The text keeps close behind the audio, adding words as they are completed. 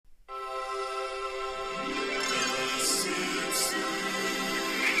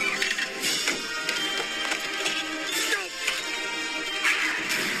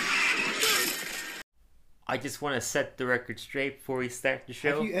I just want to set the record straight before we start the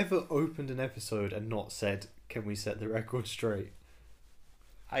show. Have you ever opened an episode and not said, "Can we set the record straight"?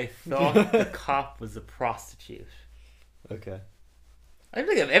 I thought the cop was a prostitute. Okay. I don't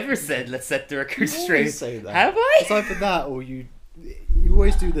think I've ever said, "Let's set the record You straight." always say that. Have I? It's either that or you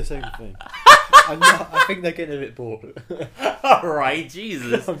always do the same thing. I think they're getting a bit bored. Alright,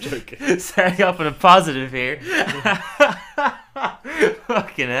 Jesus. I'm joking. Starting off on a positive here.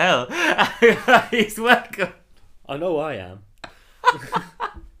 Fucking hell. He's welcome. I know I am.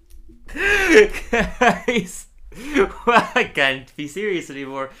 Guys. Well, I can't be serious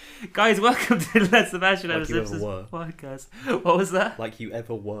anymore. Guys, welcome to the Let's Sebastian Like Ever you ever Simpsons were. podcast. What was that? Like you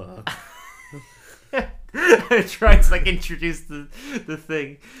ever were. Trying to introduce the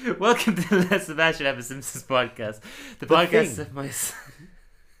thing. Welcome to the Let's Sebastian Ever Simpsons podcast. The podcast thing. of my.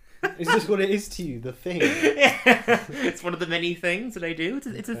 Is this what it is to you? The thing. Yeah. It's one of the many things that I do.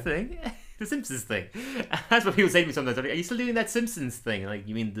 It's a thing. The Simpsons thing. That's what people say to me sometimes. Are you still doing that Simpsons thing? Like,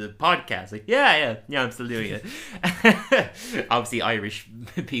 you mean the podcast? Like, yeah, I'm still doing it. Obviously, Irish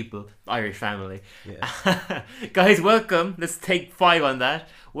people, Irish family. Yeah. Guys, welcome. Let's take 5 on that.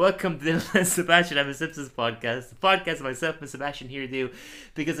 Welcome to the Sebastian Ever Simpsons podcast. The podcast of myself and Sebastian here do,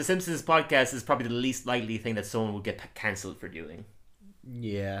 because the Simpsons podcast is probably the least likely thing that someone will get cancelled for doing.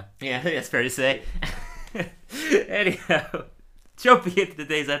 Yeah. Yeah, I think that's fair to say. Anyhow, jumping into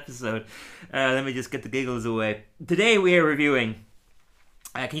today's episode, let me just get the giggles away. Today we are reviewing.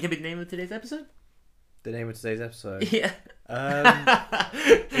 Can you tell me the name of today's episode? The name of today's episode. Yeah.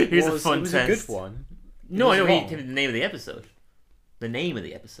 Here's a fun It was test. a good one. No, I know. wrong. The name of the episode. The name of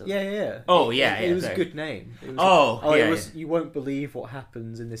the episode. Yeah. Oh, yeah, It was sorry. a good name. It was Yeah, it was. You won't believe what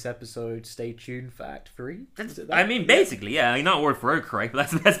happens in this episode. Stay tuned for Act 3. That's, Is it that? I mean, basically, yeah. Not word for word correct, but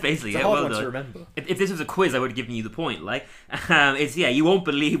that's basically It's a it. hard Well one done. to remember. If this was a quiz, I would have given you the point. It's you won't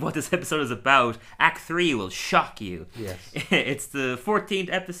believe what this episode is about. Act 3 will shock you. Yes. It's the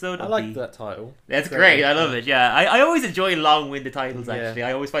 14th episode. I like that title. That's great. I love it. Yeah, I always enjoy long-winded titles. Yeah. Actually,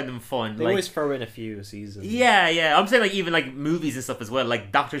 I always find them fun. They always throw in a few a season. Yeah. I'm saying even movies and stuff as well,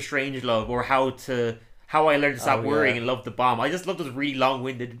 like Doctor Strangelove or How I Learned to Stop Worrying and Love the Bomb. I just love those really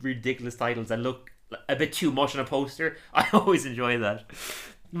long-winded, ridiculous titles that look a bit too much on a poster. I always enjoy that.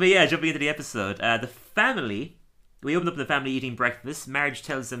 But yeah, jumping into the episode, the family. We open up the family eating breakfast. Marge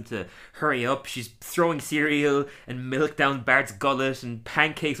tells them to hurry up. She's throwing cereal and milk down Bart's gullet and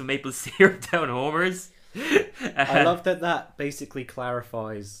pancakes with maple syrup down Homer's. I love that basically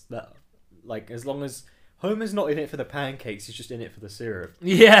clarifies that, as long as Homer's not in it for the pancakes, he's just in it for the syrup.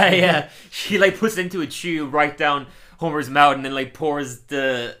 Yeah. She puts it into a tube right down Homer's mouth and then pours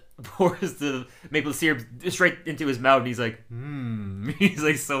the maple syrup straight into his mouth, and he's like,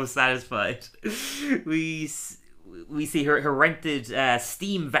 He's so satisfied. We see her rented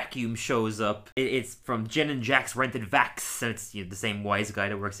steam vacuum shows up. It's from Jen and Jack's rented Vax, and it's the same wise guy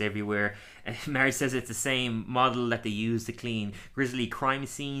that works everywhere. And Marge says it's the same model that they use to clean grisly crime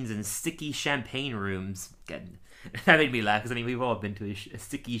scenes and sticky champagne rooms. That made me laugh, because we've all been to a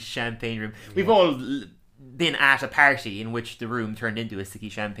sticky champagne room. Yeah. We've all been at a party in which the room turned into a sticky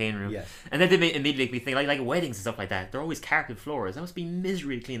champagne room. Yes. And then they immediately make me think, like weddings and stuff like that, they're always carpet floors. That must be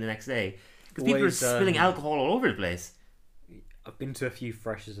misery to clean the next day. Because people are spilling alcohol all over the place. I've been to a few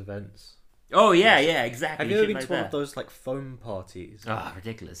Freshers events. Oh, yeah, exactly. Have you ever been to one of those, foam parties? Oh,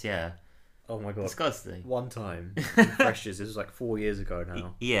 ridiculous, yeah. Oh, my God. Disgusting. One time, in Freshers, this was 4 years ago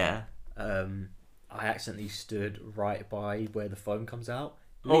now. Yeah. I accidentally stood right by where the foam comes out.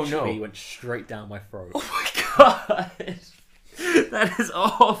 Oh, Literally no. went straight down my throat. Oh, my God. That is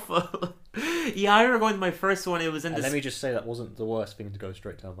awful. Yeah, I remember going to my first one. It was in this. Let me just say, that wasn't the worst thing to go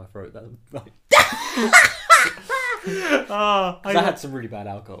straight down my throat. I had some really bad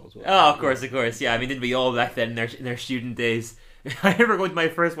alcohol as well. Oh, of course. Yeah, didn't we all back then in their student days? I remember going to my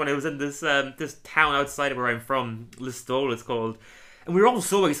first one. It was in this town outside of where I'm from, Listowel it's called. And we were all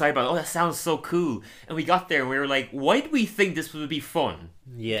so excited about it. Oh, that sounds so cool. And we got there and we were like, why did we think this would be fun?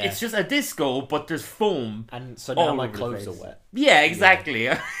 Yeah. It's just a disco, but there's foam. And so now my clothes are wet. Yeah, exactly.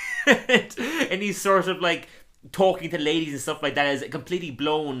 Yeah. And he's sort of talking to ladies and stuff like that is completely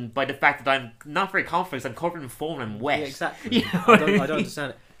blown by the fact that I'm not very confident. I'm covered in foam and I'm wet. Yeah, exactly. You know I don't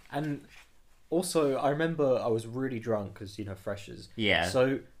understand it. And also, I remember I was really drunk because, Freshers. Yeah.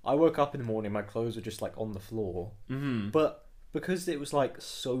 So I woke up in the morning, my clothes were just on the floor. Mm-hmm. But because it was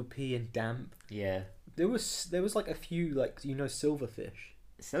soapy and damp. Yeah. There was a few silverfish.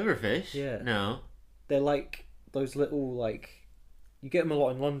 Silverfish? Yeah. No. They're those little you get them a lot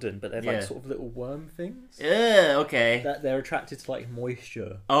in London, but they're sort of little worm things. Yeah, okay. That they're attracted to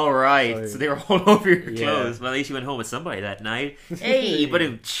moisture. Oh, right. So they were all over your Yeah. clothes. Well, at least you went home with somebody that night. Hey, but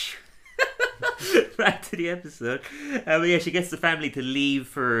back to the episode. But yeah, she gets the family to leave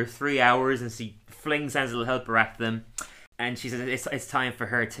for 3 hours, and she flings Sansa's helper at them. And she says it's time for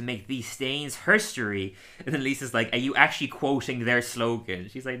her to make these stains history. And then Lisa's like, are you actually quoting their slogan?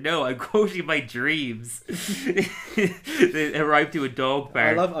 She's like, no, I'm quoting my dreams. They arrive to a dog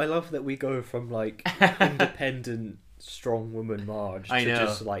park. I love that we go from like independent strong woman Marge to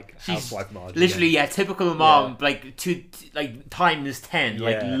just like housewife Marge. Literally, again. Typical mom, like times 10,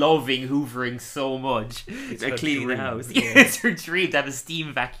 like loving hoovering so much, cleaning the house. It's her dream to have a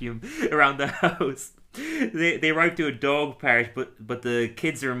steam vacuum around the house. They arrive to a dog park, but the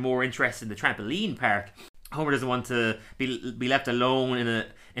kids are more interested in the trampoline park. Homer doesn't want to be left alone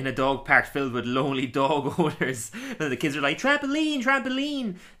in a dog park filled with lonely dog owners. And the kids are like,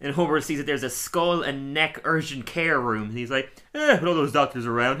 trampoline! And Homer sees that there's a skull and neck urgent care room. And he's like, with all those doctors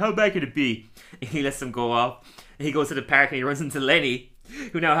around, how bad could it be? And he lets them go off. And he goes to the park and he runs into Lenny,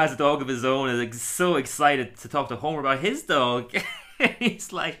 who now has a dog of his own, and is like, so excited to talk to Homer about his dog.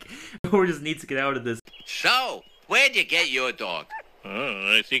 He's like, Homer just needs to get out of this. So, where'd you get your dog?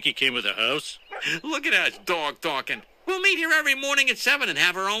 Oh, I think he came with the house. Look at us, dog talking. We'll meet here every morning at 7 and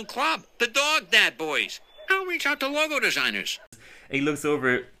have our own club. The Dog Dad Boys. I'll reach out to logo designers. And he looks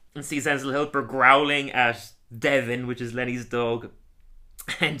over and sees Hansel Helper growling at Devin, which is Lenny's dog.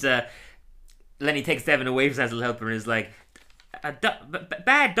 And Lenny takes Devin away from Hansel Helper and is like,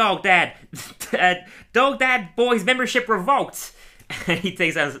 bad dog dad. Dog Dad Boys membership revoked. And he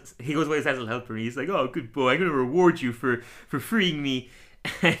goes away with Hansel Helper and he's like, oh, good boy, I'm going to reward you for freeing me.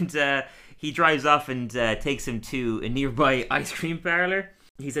 And he drives off and takes him to a nearby ice cream parlor.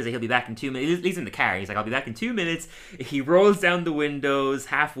 He says that he'll be back in 2 minutes. He's in the car. He's like, I'll be back in 2 minutes. He rolls down the windows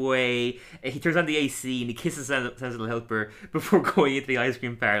halfway. He turns on the AC and he kisses Hansel Helper before going into the ice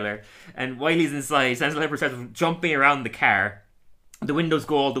cream parlor. And while he's inside, Hansel Helper starts jumping around the car. The windows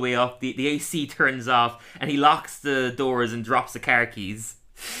go all the way up, the AC turns off, and he locks the doors and drops the car keys.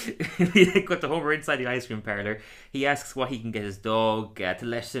 They got the Homer inside the ice cream parlor. He asks what he can get his dog to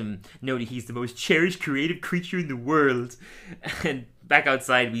let him know that he's the most cherished creative creature in the world. And back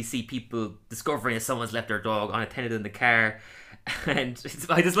outside, we see people discovering that someone's left their dog unattended in the car. And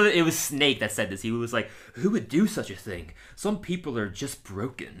I just love it. It was Snake that said this. He was like, who would do such a thing? Some people are just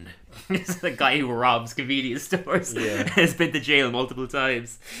broken. It's the guy who robs convenience stores and has been to jail multiple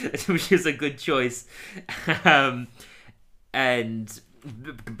times, which is a good choice. And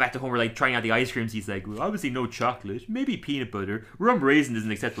back to Homer, like, trying out the ice creams. He's like, well, obviously no chocolate, maybe peanut butter. Rum raisin isn't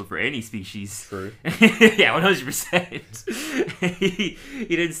acceptable for any species. True. Yeah, 100%.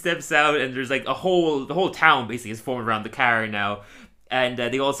 He then steps out, and there's like the whole town basically is formed around the car now, and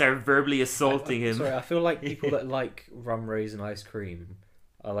they all start verbally assaulting him. Sorry, I feel like people that like rum raisin ice cream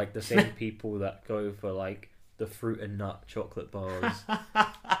are like the same people that go for like the fruit and nut chocolate bars.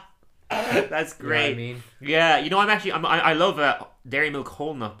 That's great. You know what I mean? Yeah, you know, I love Dairy Milk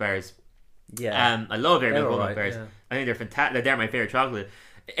whole nut bars. Yeah. I love Dairy Milk whole nut right, bars. yeah. I think they're fantastic. They're my favorite chocolate.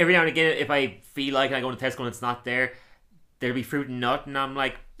 Every now and again, if I feel like I go to Tesco and it's not there, there'll be fruit and nut, and I'm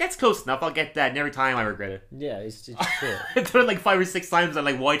like, that's close enough. I'll get that. And every time I regret it. Yeah, it's shit. I've done it like 5 or 6 times. I'm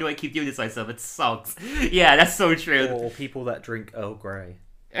like, why do I keep doing this myself? It sucks. Yeah, that's so true. Or people that drink Earl Grey.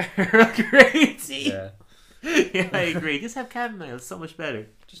 Earl Grey tea. Yeah. Yeah, I agree. Just have chamomile. It's so much better.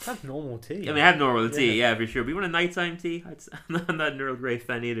 Just have normal tea. I mean, have normal tea, yeah, for sure. But you want a nighttime tea? I'm not an Earl Grey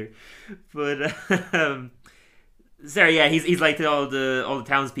fan either. But sorry, yeah, he's like to all the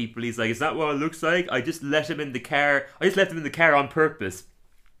townspeople. He's like, "Is that what it looks like? I just let him in the car. I just left him in the car on purpose."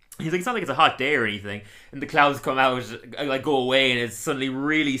 He's like, "It's not like it's a hot day or anything." And the clouds come out, like go away, and it's suddenly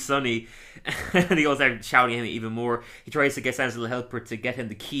really sunny. And he goes out shouting at him even more. He tries to get Hansel Helper to get him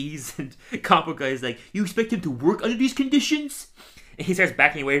the keys, and Comic Guy is like, "You expect him to work under these conditions?" And he starts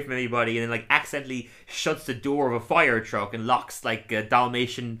backing away from everybody, and then like accidentally shuts the door of a fire truck and locks like a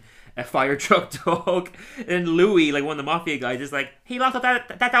Dalmatian fire truck dog. And then Louis, like one of the mafia guys, is like, "He locked up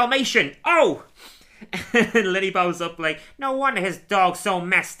that Dalmatian. Oh!" And Lenny pops up like, "No wonder his dog's so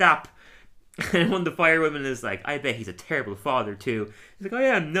messed up." And one of the firewomen is like, "I bet he's a terrible father too." He's like, "I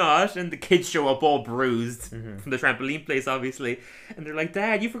am not." And the kids show up all bruised from the trampoline place, obviously. And they're like,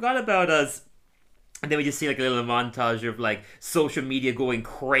 "Dad, you forgot about us." And then we just see like a little montage of like social media going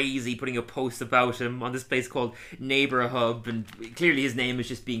crazy, putting a post about him on this place called Neighbor Hub, and clearly his name is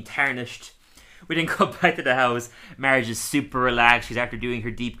just being tarnished. We then go back to the house. Marge is super relaxed. She's after doing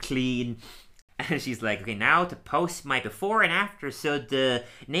her deep clean. And she's like, "Okay, now to post my before and after so the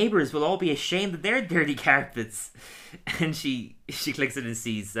neighbors will all be ashamed of their dirty carpets." And she clicks it and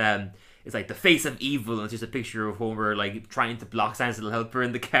sees it's like the face of evil, and it's just a picture of Homer like trying to block Hansel Helper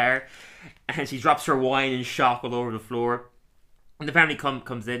in the car. And she drops her wine in shock all over the floor. And the family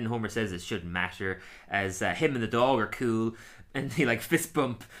comes in, and Homer says it shouldn't matter, as him and the dog are cool. And they like fist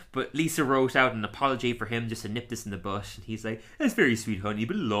bump, but Lisa wrote out an apology for him just to nip this in the butt. And he's like, "That's very sweet, honey,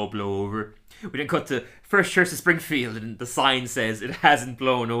 but it'll all blow over." We then cut to First Church of Springfield, and the sign says it hasn't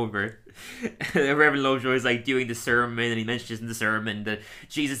blown over. Reverend Lovejoy is like doing the sermon, and he mentions in the sermon that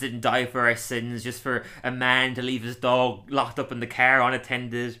Jesus didn't die for our sins, just for a man to leave his dog locked up in the car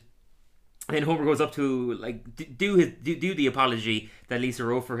unattended. And then Homer goes up to like do the apology that Lisa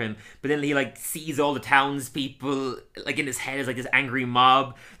wrote for him, but then he like sees all the townspeople like in his head as like this angry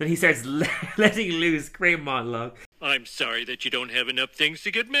mob. Then he starts letting loose. Great monologue. I'm sorry that you don't have enough things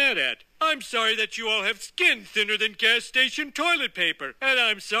to get mad at. I'm sorry that you all have skin thinner than gas station toilet paper. And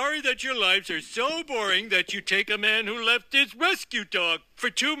I'm sorry that your lives are so boring that you take a man who left his rescue dog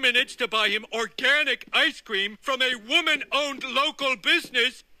for 2 minutes to buy him organic ice cream from a woman-owned local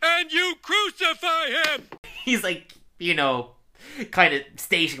business, and you crucify him! He's like, you know, kind of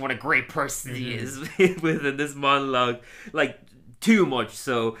stating what a great person he is within this monologue. Like, too much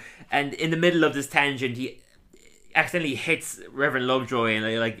so. And in the middle of this tangent, he accidentally hits Reverend Lovejoy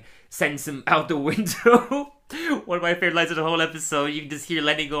and like sends him out the window. One of my favorite lines of the whole episode. You can just hear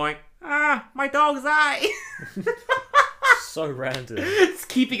Lenny going, "Ah, my dog's eye." So random. It's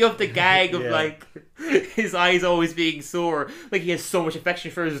keeping up the gag of like his eyes always being sore. Like he has so much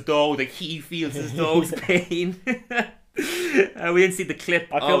affection for his dog, like he feels his dog's pain. We didn't see the clip.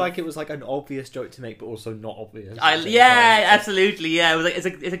 I feel like it was like an obvious joke to make, but also not obvious. Absolutely. Yeah, it was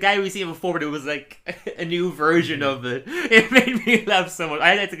like it's a guy we've seen before, but it was like a new version of it. It made me laugh so much.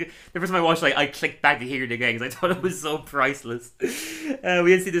 The first time I watched, like I clicked back to hear it again because I thought it was so priceless. We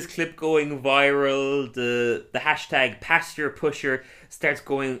didn't see this clip going viral. The hashtag Pasture Pusher starts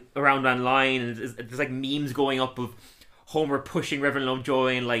going around online, and there's like memes going up of Homer pushing Reverend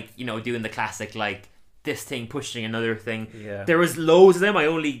Lovejoy and like, you know, doing the classic like this thing pushing another thing. Yeah. There was loads of them.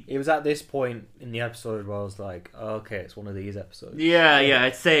 It was at this point in the episode where I was like, oh, okay, it's one of these episodes. Yeah,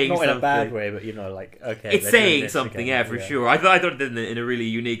 it's saying not something. in a bad way, but you know, like, okay, it's saying something, again. For sure. I thought it did in a really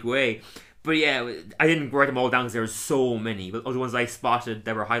unique way. But yeah, I didn't write them all down because there were so many. But other ones I spotted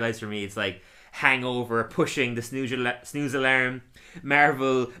that were highlights for me, it's like Hangover pushing the snooze alarm,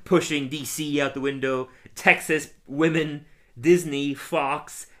 Marvel pushing DC out the window, Texas women, Disney,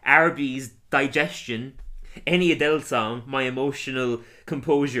 Fox, Arby's, Digestion, any Adele song, My Emotional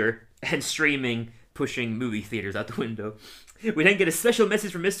Composure, and streaming pushing movie theaters out the window. We then get a special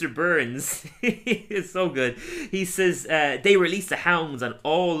message from Mr. Burns. It's so good. He says they release the hounds on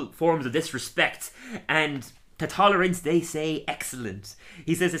all forms of disrespect and to tolerance they say excellent.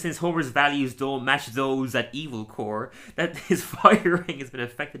 He says that since Homer's values don't match those at Evil Corps, that his firing has been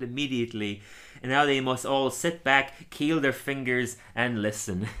effected immediately, and now they must all sit back, keel their fingers, and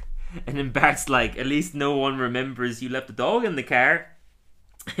listen. And then Bart's like, at least no one remembers you left the dog in the car.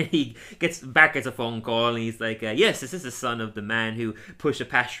 And Bart gets a phone call, and he's like, yes, this is the son of the man who pushed a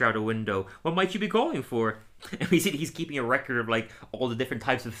pasture out a window. What might you be calling for? And we see that he's keeping a record of like all the different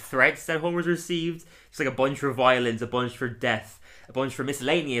types of threats that Homer's received. It's like a bunch for violence, a bunch for death, a bunch for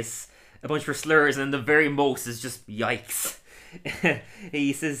miscellaneous, a bunch for slurs, and the very most is just yikes.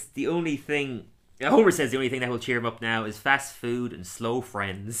 He says Homer says the only thing that will cheer him up now is fast food and slow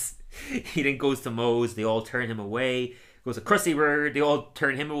friends. He then goes to Moe's, they all turn him away. Goes to Krusty Burger, they all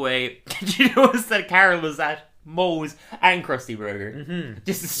turn him away. Did you notice that Carol was at Moe's and Krusty Burger? Mm-hmm.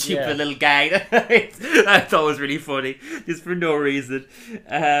 Just a stupid little gag I thought was really funny, just for no reason.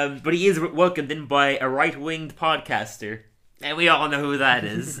 But he is welcomed in by a right-winged podcaster. And we all know who that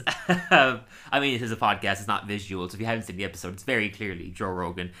is. I mean, it is a podcast, it's not visual, so if you haven't seen the episode, it's very clearly Joe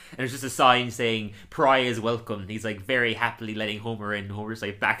Rogan. And there's just a sign saying, Pariah is welcome. He's like very happily letting Homer in. Homer's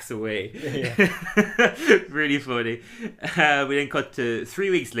like backs away. Yeah. Really funny. We then cut to 3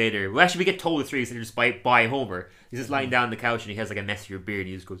 weeks later. Well, actually, we get told 3 weeks later just by Homer. He's just lying down on the couch and he has like a messier beard. And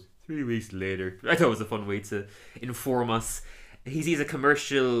he just goes, 3 weeks later. I thought it was a fun way to inform us. He sees a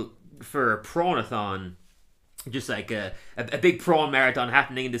commercial for a prawn-a-thon. Just like a big prawn marathon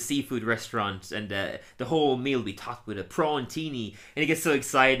happening in the seafood restaurant, and the whole meal will be topped with a prawn teeny. And he gets so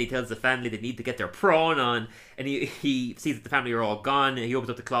excited, he tells the family they need to get their prawn on. And he sees that the family are all gone, and he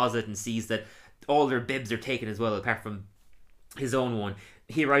opens up the closet and sees that all their bibs are taken as well, apart from his own one.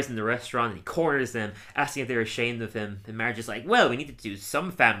 He arrives in the restaurant and he corners them, asking if they're ashamed of him. And Marge is like, well, we need to do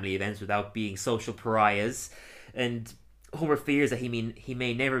some family events without being social pariahs. And Homer fears that he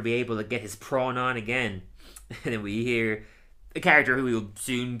may never be able to get his prawn on again. And then we hear a character who we will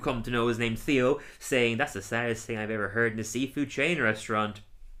soon come to know is named Theo saying, that's the saddest thing I've ever heard in a seafood chain restaurant.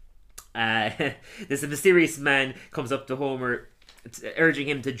 This mysterious man comes up to Homer urging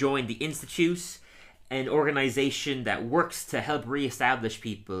him to join the Institute. an organization that works to help reestablish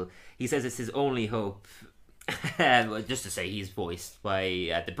people. He says it's his only hope. Just to say, he's voiced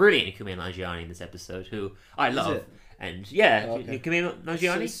by the brilliant Kumail Nanjiani in this episode, who I love. And Kumail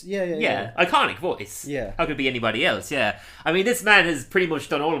Nanjiani? Yeah. Iconic voice. Yeah. How could it be anybody else? Yeah. I mean, this man has pretty much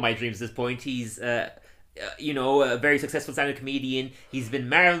done all of my dreams at this point. He's, a very successful stand-up comedian. He's been in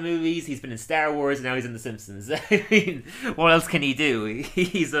Marvel movies, he's been in Star Wars, and now he's in The Simpsons. I mean, what else can he do? And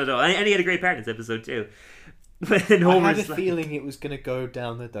he had a great part in this episode, too. And I had a feeling it was going to go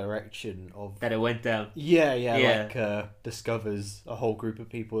down the direction of... That it went down. Yeah. Discovers a whole group of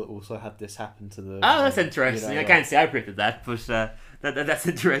people that also had this happen to them. Oh, that's interesting. I can't say I predicted that, but that's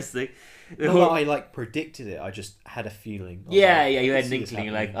interesting. Not that I predicted it, I just had a feeling. You had an inkling.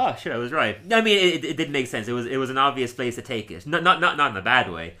 You're like, oh shit, I was right. I mean, it did make sense. It was an obvious place to take it. Not in a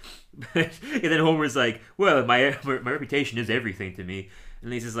bad way. And then Homer's like, well, my reputation is everything to me. And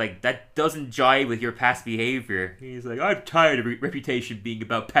Lisa's like, that doesn't jive with your past behavior. He's like, I'm tired of reputation being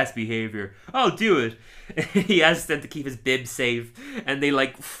about past behavior. I'll do it. He asks them to keep his bib safe, and they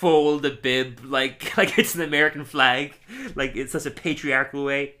fold the bib like it's an American flag, like it's such a patriarchal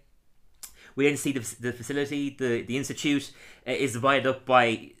way. We then see the facility, the institute is divided up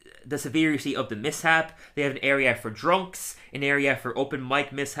by the severity of the mishap. They have an area for drunks, an area for open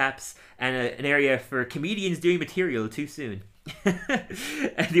mic mishaps, and an area for comedians doing material too soon.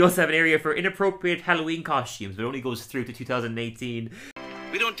 And they also have an area for inappropriate Halloween costumes, but it only goes through to 2018.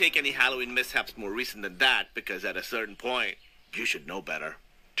 We don't take any Halloween mishaps more recent than that, because at a certain point, you should know better.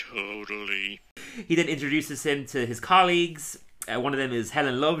 Totally. He then introduces him to his colleagues. One of them is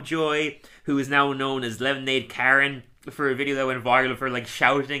Helen Lovejoy, who is now known as Lemonade Karen, for a video that went viral of her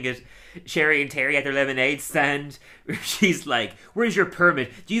shouting at Sherry and Terry at their lemonade stand. She's like, where's your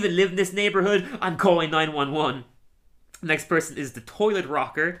permit? Do you even live in this neighborhood? I'm calling 911. The next person is the toilet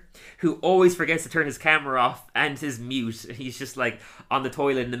rocker, who always forgets to turn his camera off and his mute. He's just on the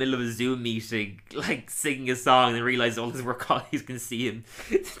toilet in the middle of a Zoom meeting, singing a song, and then realizes all his work colleagues can see him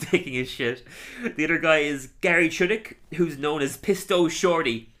taking his shit. The other guy is Gary Chudik, who's known as Pisto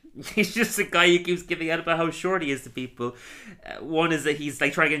Shorty. He's just a guy who keeps giving out about how short he is to people. One is that he's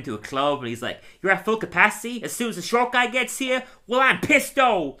trying to get into a club, and he's like, you're at full capacity? As soon as the short guy gets here? Well, I'm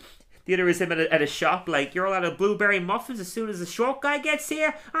Pisto! The other is him at a shop, you're all out of blueberry muffins as soon as the short guy gets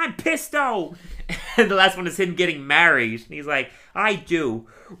here? I'm Pisto! And the last one is him getting married. And he's like, I do.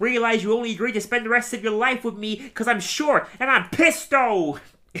 Realize you only agreed to spend the rest of your life with me because I'm short and I'm Pisto!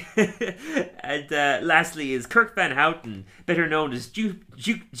 And lastly is Kirk Van Houten, better known as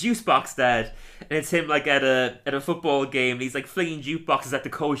Juicebox Dad. And it's him at a football game, and he's flinging jukeboxes at the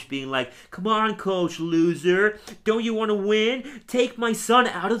coach, being like, come on coach, loser, don't you want to win? Take my son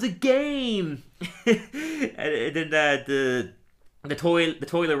out of the game. And then the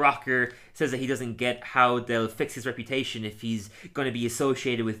toilet rocker says that he doesn't get how they'll fix his reputation if he's going to be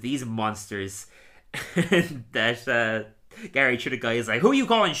associated with these monsters. And that Gary Chudik guy is like, who are you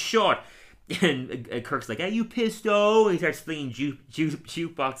calling short? And Kirk's like, are you Pisto? And he starts flinging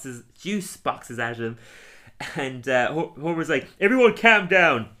juice boxes at him. And Homer's like, everyone calm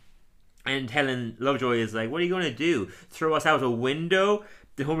down. And Helen Lovejoy is like, what are you going to do? Throw us out a window?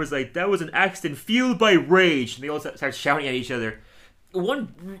 And Homer's like, that was an accident fueled by rage. And they all start shouting at each other.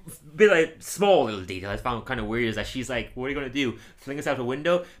 One bit small little detail I found kind of weird is that she's like, what are you going to do? Fling us out a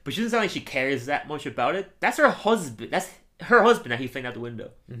window? But she doesn't sound like she cares that much about it. That's her husband. That's her husband that he flinged out the window.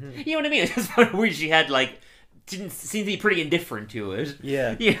 Mm-hmm. You know what I mean? It's just kind of weird she had didn't seem to be pretty indifferent to it.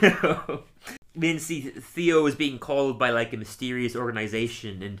 Yeah. You know? We then see Theo is being called by a mysterious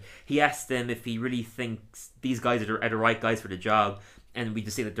organization, and he asks them if he really thinks these guys are the right guys for the job. And we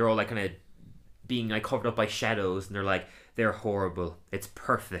just see that they're all kind of being covered up by shadows, and they're like, they're horrible. It's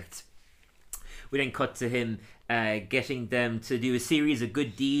perfect. We then cut to him getting them to do a series of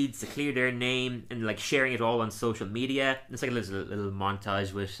good deeds to clear their name, and sharing it all on social media. And it's a little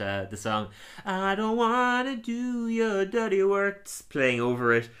montage with the song I don't wanna do your dirty works playing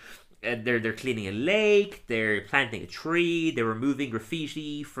over it. They're cleaning a lake, they're planting a tree, they're removing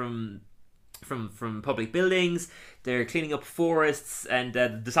graffiti from public buildings, they're cleaning up forests, and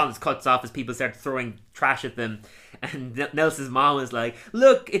the song just cuts off as people start throwing trash at them. And Nelson's mom is like,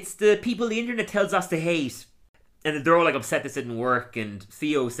 look, it's the people the internet tells us to hate. And they're all upset this didn't work, and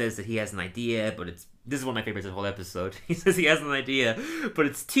Theo says that he has an idea, but this is one of my favorites of the whole episode. He says he has an idea, but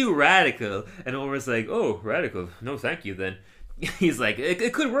it's too radical. And Homer's like, oh, radical? No thank you then. He's like,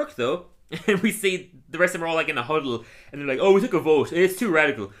 it could work though. And we see the rest of them are all in a huddle, and they're like, oh, we took a vote, it's too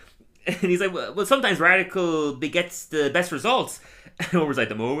radical. And he's like, well, sometimes radical begets the best results. And Homer's like,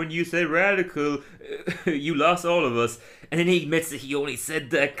 the moment you said radical, you lost all of us. And then he admits that he only said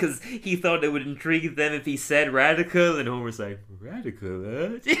that because he thought it would intrigue them if he said radical. And Homer's like, radical,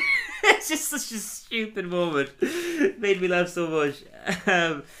 huh? It's just such a stupid moment. It made me laugh so much.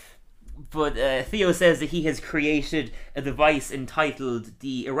 But Theo says that he has created a device entitled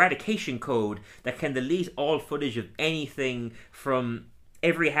the Eradication Code that can delete all footage of anything from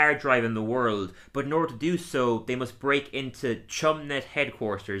every hard drive in the world. But in order to do so, they must break into ChumNet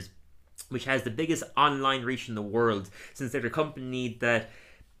headquarters, which has the biggest online reach in the world, since they're the company that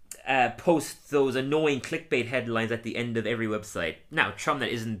posts those annoying clickbait headlines at the end of every website. Now, ChumNet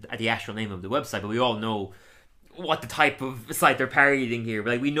isn't the actual name of the website, but we all know what the type of site they're parodying here.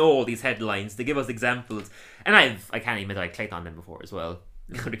 Like, we know all these headlines. They give us examples. And I can't admit that I clicked on them before as well,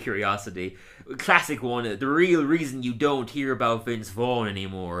 out of curiosity. Classic one, the real reason you don't hear about Vince Vaughn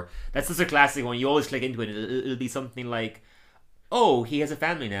anymore. That's just a classic one. You always click into it. It'll be something like, oh, he has a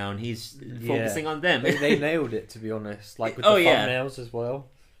family now and he's focusing on them. They nailed it, to be honest. Like with the thumbnails as well.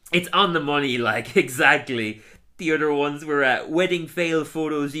 It's on the money, like, exactly. The other ones were wedding fail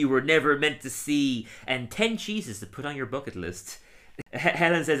photos you were never meant to see and 10 cheeses to put on your bucket list.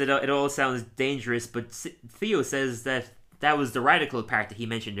 Helen says it all sounds dangerous, but Theo says that was the radical part that he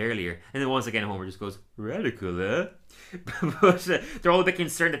mentioned earlier. And then once again Homer just goes, radical, eh? But they're all a bit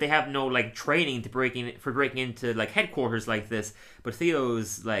concerned that they have no like training for breaking into like headquarters like this. But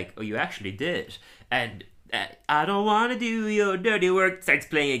Theo's like, oh, you actually did. And I don't want to do your dirty work starts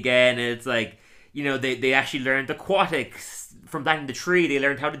playing again, and it's like, you know, they actually learned aquatics from planting the tree. They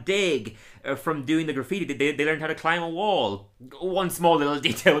learned how to dig from doing the graffiti. They learned how to climb a wall. One small little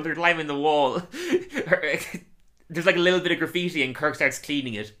detail, they're climbing the wall. There's like a little bit of graffiti and Kirk starts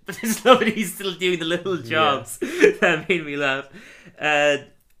cleaning it. But there's nobody, he's still doing the little jobs. Yeah. That made me laugh. They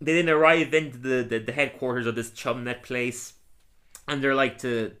then arrive into the headquarters of this ChumNet place. And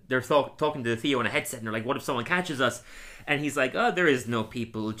they're talking to Theo on a headset, and they're like, what if someone catches us? And he's like, oh, there is no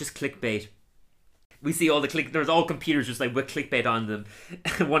people, just clickbait. We see all there's all computers just like with clickbait on them.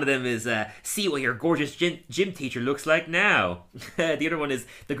 One of them is, see what your gorgeous gym teacher looks like now. The other one is,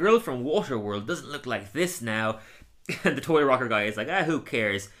 the girl from Waterworld doesn't look like this now. And the toy rocker guy is like, who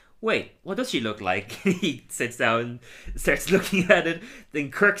cares? Wait, what does she look like? He sits down and starts looking at it. Then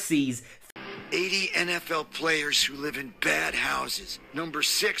Kirk sees 80 NFL players who live in bad houses. Number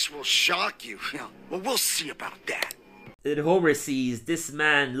 6 will shock you. Well, we'll see about that. And Homer sees this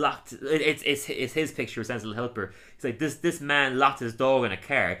man locked. It's his picture, Santa's little helper. He's like, this man locked his dog in a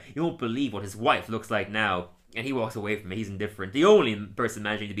car. You won't believe what his wife looks like now. And he walks away from it. He's indifferent. The only person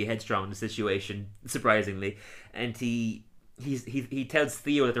managing to be headstrong in the situation, surprisingly. And he tells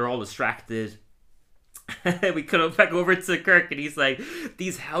Theo that they're all distracted. We cut back over to Kirk, and he's like,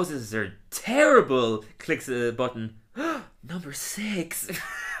 these houses are terrible. Clicks a button. Number 6.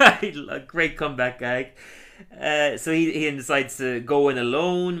 Great comeback gag. So he decides to go in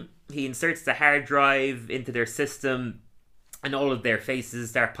alone. He inserts the hard drive into their system, and all of their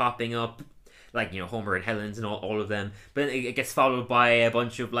faces start popping up, like, you know, Homer and Helen's and all of them. But it gets followed by a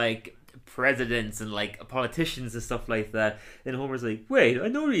bunch of like presidents and like politicians and stuff like that. And Homer's like, wait, I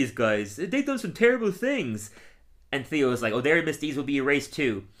know these guys. They've done some terrible things. And Theo's like, oh, their misdeeds will be erased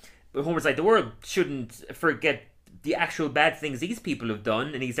too. But Homer's like, the world shouldn't forget the actual bad things these people have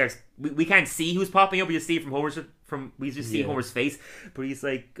done. And he starts, we can't see who's popping up. We just see it we just see Homer's face. But he's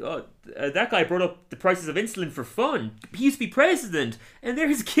like, oh, that guy brought up the prices of insulin for fun. He used to be president, and they're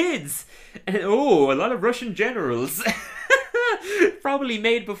his kids. And a lot of Russian generals. Probably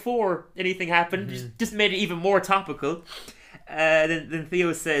made before anything happened. Just made it even more topical. Then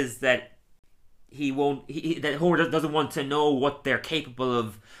Theo says that that Homer doesn't want to know what they're capable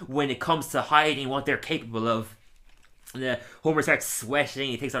of when it comes to hiding what they're capable of. Homer starts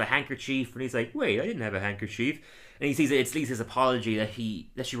sweating. He takes out a handkerchief, and he's like, wait, I didn't have a handkerchief. And he sees it's Lisa's apology that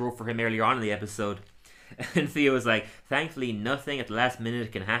she wrote for him earlier on in the episode. And Theo is like, thankfully nothing at the last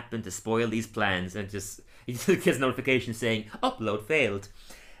minute can happen to spoil these plans. And he just gets a notification saying, upload failed.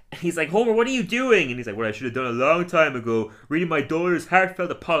 And he's like, Homer, what are you doing? And he's like, what I should have done a long time ago, reading my daughter's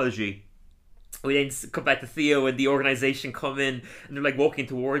heartfelt apology. We then come back to Theo, and the organization come in, and they're like walking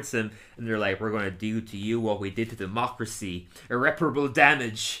towards him, and they're like, we're going to do to you what we did to democracy. Irreparable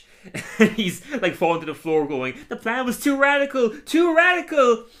damage. And he's like falling to the floor going, the plan was too radical! Too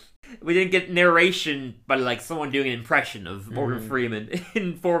radical! We didn't get narration, but like someone doing an impression of Morgan Freeman,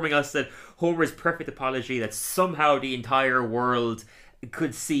 informing us that Homer's perfect apology, that somehow the entire world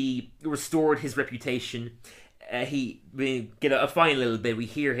could see restored his reputation. We get a final little bit. We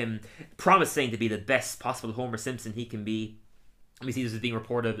hear him promising to be the best possible Homer Simpson he can be. We see this is being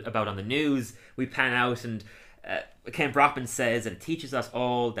reported about on the news. We pan out, and Ken Brockman says that it teaches us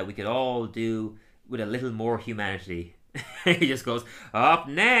all that we could all do with a little more humanity. He just goes, up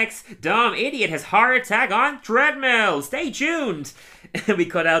next, dumb idiot has heart attack on treadmill. Stay tuned. We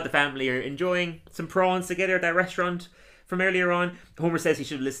cut out. The family are enjoying some prawns together at that restaurant from earlier on. Homer says he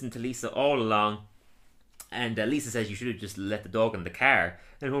should have listened to Lisa all along. And Lisa says you should have just let the dog in the car.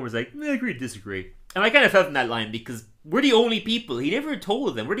 And Homer's like, I agree to disagree. And I kind of felt in that line because we're the only people, he never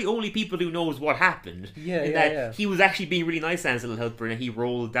told them, we're the only people who knows what happened. Yeah. He was actually being really nice to his little helper and he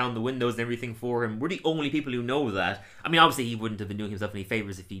rolled down the windows and everything for him. We're the only people who know that. I mean, obviously he wouldn't have been doing himself any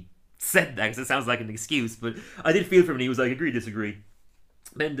favours if he said that, because it sounds like an excuse, but I did feel for him and he was like, agree, disagree.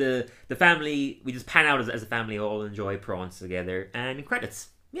 Then the family, we just pan out as a family, all enjoy prawns together, and in credits.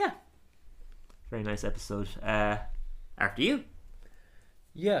 Yeah. Very nice episode. After you.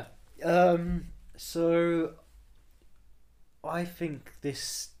 Yeah. So I think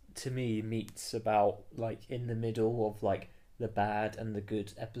this to me meets about like in the middle of like the bad and the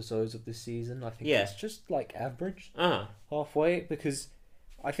good episodes of this season. I think it's just like average, halfway, because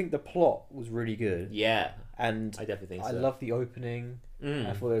I think the plot was really good. Yeah, and I definitely think so. I love the opening.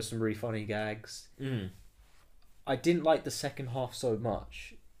 I thought there was some really funny gags. I didn't like the second half so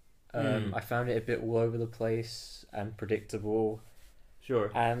much. I found it a bit all over the place and predictable.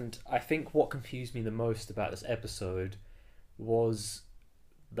 Sure. And I think what confused me the most about this episode was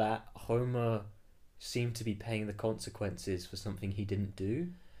that Homer seemed to be paying the consequences for something he didn't do.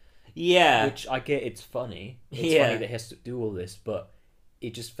 Yeah. Which I get, it's funny. It's funny that he has to do all this, but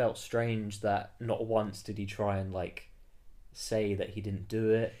it just felt strange that not once did he try and like say that he didn't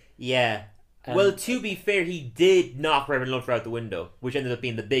do it. Yeah. Well, to be fair, he did knock Reverend Lunfer out the window, which ended up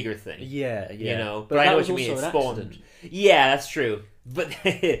being the bigger thing. Yeah. You know, but I know what you mean. It spawned. Yeah, that's true. But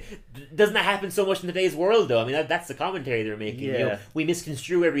doesn't that happen so much in today's world, though? I mean, that's the commentary they're making. Yeah. You know, we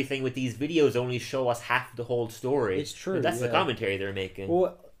misconstrue everything with these videos, only show us half the whole story. It's true. And that's the commentary they're making.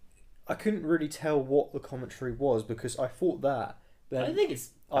 Well, I couldn't really tell what the commentary was because I thought that. Then I think it's.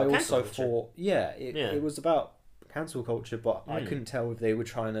 I also thought, it was about cancel culture, but I couldn't tell if they were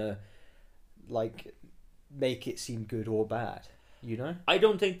trying to like make it seem good or bad. You know, I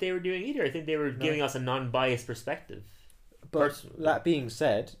don't think they were doing either. I think they were giving us a non-biased perspective. But that being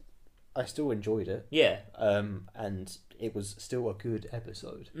said, I still enjoyed it. Yeah. And it was still a good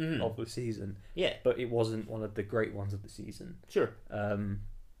episode of the season. Yeah. But it wasn't one of the great ones of the season. Sure.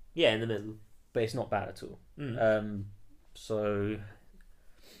 Yeah, in the middle. But it's not bad at all. So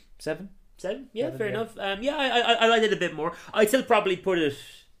 7? 7? Yeah, fair enough. I liked it a bit more. I'd still probably put it.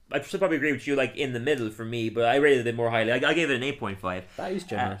 I'd still probably agree with you, like in the middle for me, but I rated it more highly. I gave it an 8.5. That is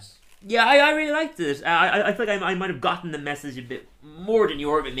generous. Yeah, I really liked it. I feel like I might have gotten the message a bit more than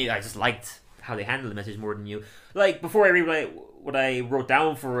you, or maybe I just liked how they handled the message more than you. Like, before I read what I wrote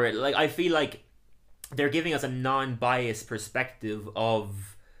down for it, like, I feel like they're giving us a non-biased perspective of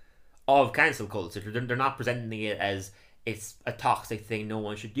cancel culture. They're not presenting it as it's a toxic thing no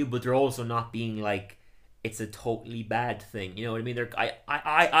one should do, but they're also not being like it's a totally bad thing. You know what I mean?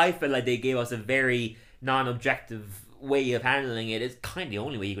 I feel like they gave us a very non-objective way of handling it. It's kind of the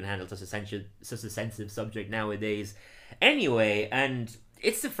only way you can handle such a sensitive subject nowadays. Anyway, and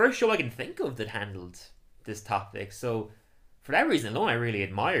it's the first show I can think of that handled this topic. So for that reason alone, I really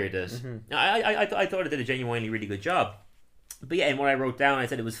admired it. I thought it did a genuinely really good job. But yeah, in what I wrote down, I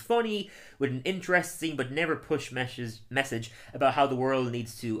said it was funny with an interesting but never push message about how the world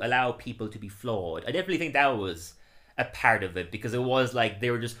needs to allow people to be flawed. I definitely think that was a part of it, because it was like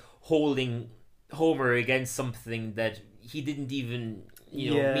they were just holding Homer against something that he didn't even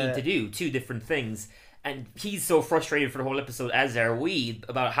mean to do. Two different things. And he's so frustrated for the whole episode, as are we,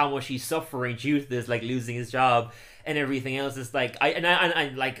 about how much he's suffering due to this, like losing his job and everything else. It's like I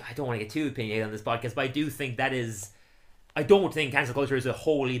don't want to get too opinionated on this podcast, but I do think that is. I don't think cancel culture is a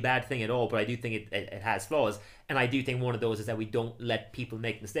wholly bad thing at all, but I do think it has flaws. And I do think one of those is that we don't let people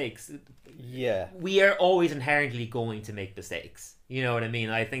make mistakes. Yeah. We are always inherently going to make mistakes. You know what I mean?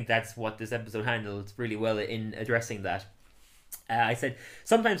 I think that's what this episode handled really well in addressing that. I said,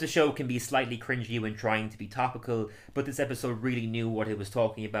 sometimes the show can be slightly cringy when trying to be topical, but this episode really knew what it was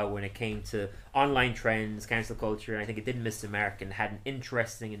talking about when it came to online trends, cancel culture, and I think it didn't miss the mark and had an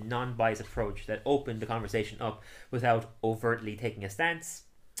interesting and non-biased approach that opened the conversation up without overtly taking a stance.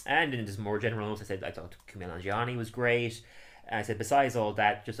 And in just more general notes, I said I thought Kumail Nanjiani was great. And I said, besides all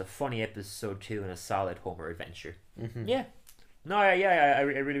that, just a funny episode too and a solid Homer adventure. Yeah. No, I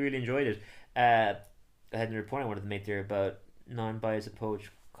really, really enjoyed it. I had another point I wanted to make there about non-biased approach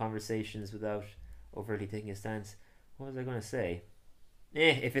conversations without overtly taking a stance. What was I going to say?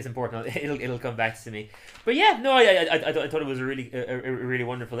 if it's important, it'll come back to me. But yeah, no, I thought it was a really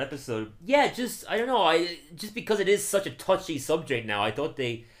wonderful episode. Yeah, just I don't know, just because it is such a touchy subject now, I thought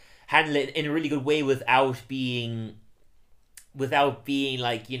they handled it in a really good way without being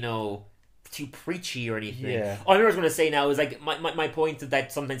like, you know, too preachy or anything. Yeah. All I was going to say now is like my point is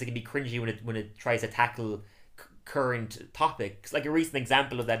that sometimes it can be cringy when it tries to tackle current topics. Like a recent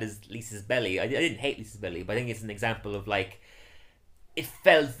example of that is Lisa's Belly. I didn't hate Lisa's Belly, but I think it's an example of like it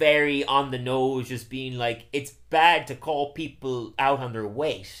felt very on the nose, just being like it's bad to call people out on their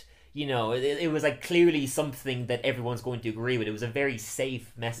weight. You know, it was like clearly something that everyone's going to agree with. It was a very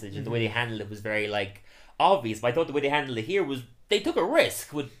safe message, and the way they handled it was very like obvious. But I thought the way they handled it here was they took a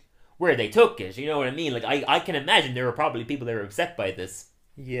risk with where they took it. You know what I mean? Like I can imagine there were probably people that were upset by this.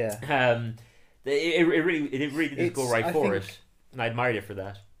 Yeah. It really did go right for it, and I admired it for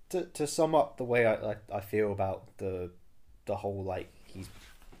that. To sum up the way I feel about the whole like he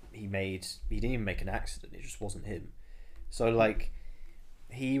didn't even make an accident. It just wasn't him. So like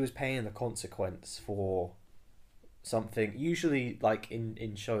he was paying the consequence for something. Usually like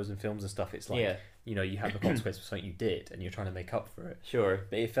in shows and films and stuff, it's like you know, you have the consequence for something you did and you're trying to make up for it. Sure.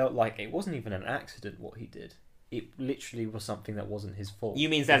 But it felt like it wasn't even an accident what he did. It literally was something that wasn't his fault. You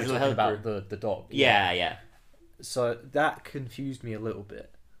mean Santa's helper? About the dog. Yeah. So that confused me a little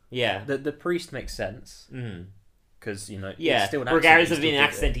bit. Yeah. The priest makes sense. Because, you know, yeah, still an regardless of being an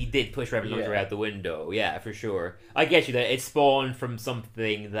accident, he did push Reverend Luncher out the window. Yeah, for sure. I get you that it spawned from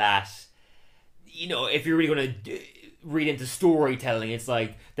something that, you know, if you're really going to read into storytelling, it's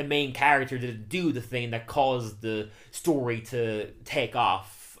like the main character didn't do the thing that caused the story to take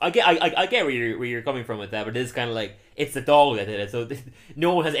off. I get where you're coming from with that, but it's kind of like it's the dog that did it, so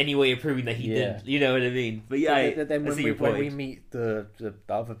no one has any way of proving that he didn't. You know what I mean? But yeah, then when we meet the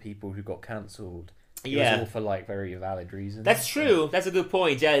other people who got cancelled, it was all for like very valid reasons. That's true. That's a good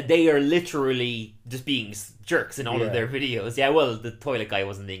point. Yeah, they are literally just being jerks in all of their videos. Yeah, well, the toilet guy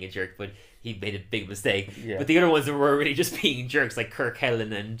wasn't being a jerk, but he made a big mistake. Yeah. But the other ones were really just being jerks, like Kirk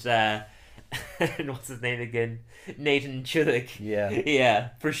Helen and and what's his name again? Nathan Chuddick. Yeah,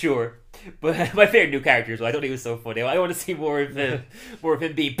 for sure. But my favorite new character, so I thought he was so funny. I want to see more of him,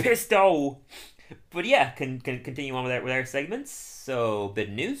 being pissed off. But yeah, can continue on with our segments. So, bit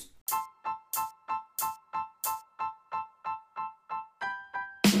of news.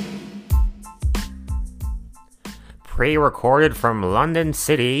 Pre-recorded from London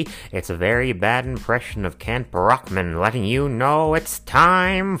City, it's a very bad impression of Kent Brockman letting you know it's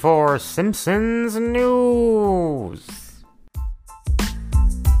time for Simpsons News.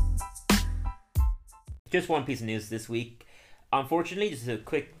 Just one piece of news this week. Unfortunately, just a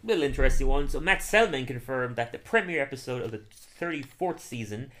quick little interesting one. So Matt Selman confirmed that the premiere episode of the 34th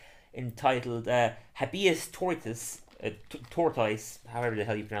season, entitled Habeas Tortoise, Tortoise, however the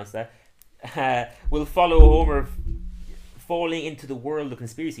hell you pronounce that, will follow Homer falling into the world of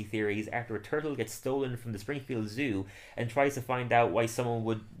conspiracy theories after a turtle gets stolen from the Springfield Zoo and tries to find out why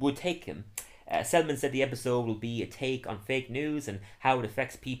someone would take him. Selman said the episode will be a take on fake news and how it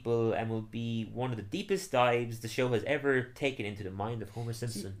affects people, and will be one of the deepest dives the show has ever taken into the mind of Homer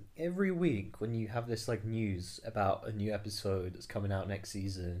Simpson. See, every week when you have this like news about a new episode that's coming out next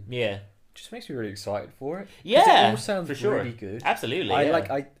season, it just makes me really excited for it. Yeah, it all sounds for sure. Really good. Absolutely.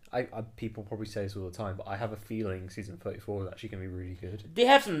 I people probably say this all the time, but I have a feeling season 34 is actually going to be really good. They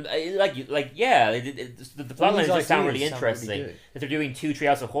have some the plotline just sound really interesting. Really that they're doing 2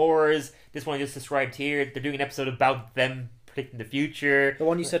 Treehouse of Horrors. This one I just described here. They're doing an episode about them predicting the future. The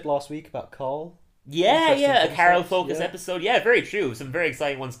one you said last week about Carl. Yeah, a Carol focus episode. Yeah, very true. Some very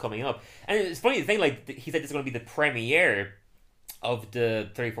exciting ones coming up. And it's funny, the thing, like, he said this is going to be the premiere of the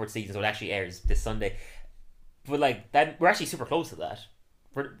 34th season, so it actually airs this Sunday. But like that, we're actually super close to that.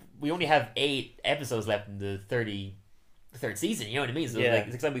 We only have 8 episodes left in the 33rd season. You know what I mean? So like,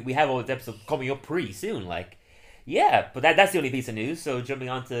 it's exciting. We have all the episodes coming up pretty soon. Like, yeah. But that's the only piece of news. So jumping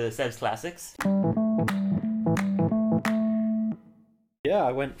on to Seb's classics. Yeah,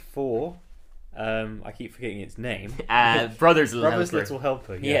 I went for. I keep forgetting its name. Brothers Little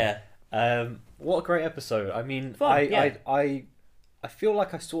Helper. Yeah. What a great episode. I mean, I feel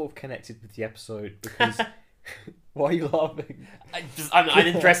like I sort of connected with the episode because. Why are you laughing? I'm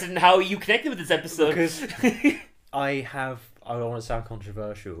interested in how you connected with this episode. Because I don't want to sound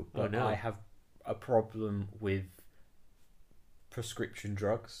controversial, but I have a problem with prescription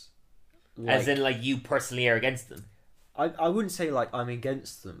drugs. As in, like, you personally are against them? I wouldn't say, like, I'm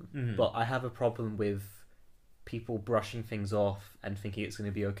against them, but I have a problem with people brushing things off and thinking it's going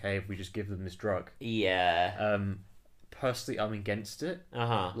to be okay if we just give them this drug. Yeah. personally, I'm against it.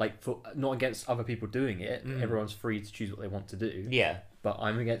 Like, not against other people doing it. Everyone's free to choose what they want to do. Yeah. But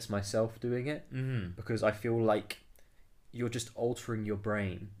I'm against myself doing it because I feel like you're just altering your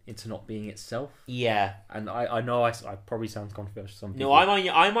brain into not being itself. Yeah. And I know I probably sound controversial to some people. No,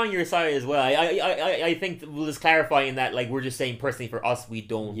 I'm on your side as well. I think we'll just clarify in that, like, we're just saying personally for us, we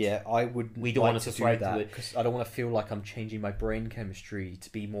don't. Yeah, we don't want to subscribe do that to it because I don't want to feel like I'm changing my brain chemistry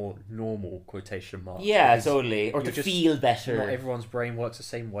to be more normal, quotation marks. Yeah, totally. Or to feel better. Not everyone's brain works the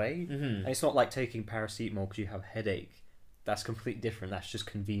same way. And it's not like taking paracetamol because you have a headache. That's completely different. That's just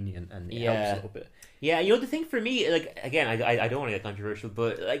convenient and it helps a little bit. Yeah, you know, the thing for me, like, again, I don't want to get controversial,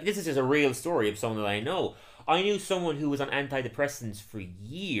 but, like, this is just a real story of someone that I know. I knew someone who was on antidepressants for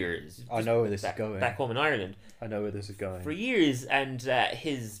years. I know where this is going. Back home in Ireland. I know where this is going. For years, and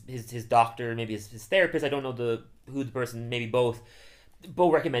his doctor, maybe his therapist, I don't know who the person, maybe both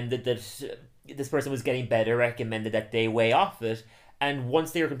recommended that this person was getting better, recommended that they weigh off it, and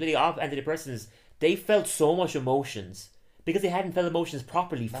once they were completely off antidepressants, they felt so much emotions. Because they hadn't felt emotions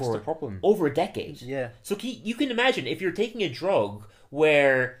properly for over a decade. Yeah. So you can imagine if you're taking a drug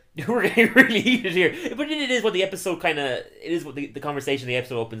where we're getting really heated here, but it is what the episode the conversation the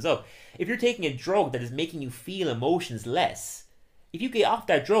episode opens up. If you're taking a drug that is making you feel emotions less, if you get off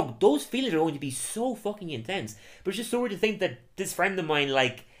that drug, those feelings are going to be so fucking intense. But it's just so weird to think that this friend of mine,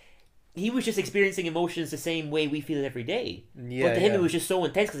 like, he was just experiencing emotions the same way we feel it every day. Yeah. But to him, it was just so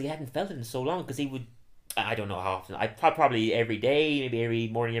intense because he hadn't felt it in so long. Because he would. I don't know how often. I probably every day, maybe every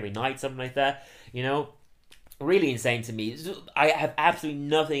morning, every night, something like that. You know, really insane to me. I have absolutely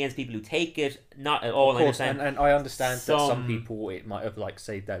nothing against people who take it. Not at all. Of course, and I understand that some people it might have like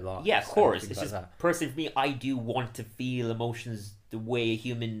saved their lives. Yeah, of course. It's like just that. personally for me, I do want to feel emotions the way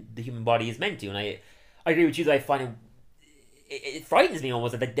the human body is meant to, and I agree with you that I find it frightens me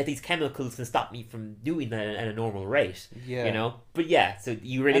almost that these chemicals can stop me from doing that at a normal rate. Yeah. You know, but yeah. So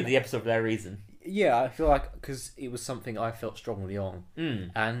you really did the episode for that reason. Yeah, I feel like because it was something I felt strongly on,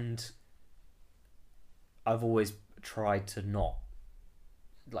 and I've always tried to not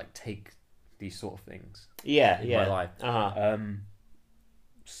like take these sort of things. In my life.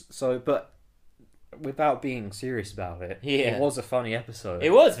 So, but without being serious about it, it was a funny episode. It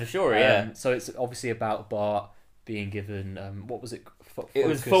was for sure. Yeah. So it's obviously about Bart being given what was it? It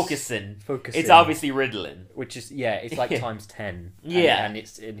was focusing. Focusing. It's obviously Ritalin, which is it's like times 10. Yeah,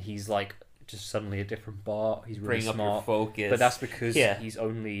 and he's like. Just suddenly a different Bart. He's really Bring smart. up your focus. But that's because he's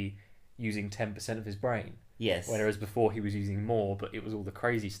only using 10% of his brain. Yes. Whereas before he was using more, but it was all the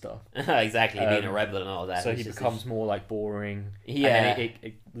crazy stuff. Exactly, being a rebel and all that. So he becomes more like boring. Yeah. And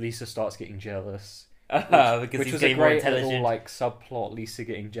then Lisa starts getting jealous. Which was a great little like subplot. Lisa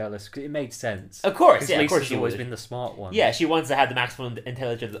getting jealous because it made sense. Of course, Lisa's of course she's always been the smart one. Yeah, she wants to have the maximum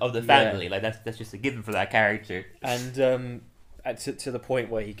intelligence of the family. Like that's just a given for that character. And to the point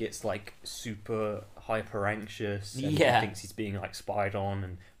where he gets like super hyper anxious and he thinks he's being like spied on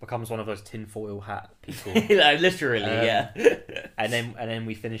and becomes one of those tinfoil hat people. Literally, and then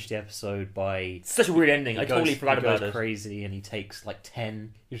we finish the episode by such a weird ending. I totally forgot about it. He goes crazy and he takes like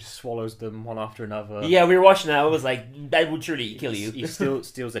 10. He just swallows them one after another. Yeah, we were watching that. I was like, that would surely kill you. He still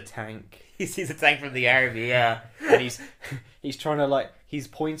steals a tank. He sees a tank from the army. Yeah, and he's trying to like. He's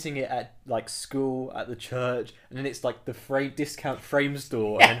pointing it at like school, at the church, and then it's like the discount frame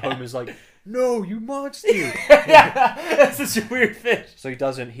store, and then Homer's like, "No, you monster!" That's such a weird fish. So he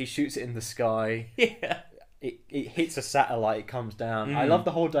doesn't. He shoots it in the sky. Yeah. It hits a satellite. It comes down. I love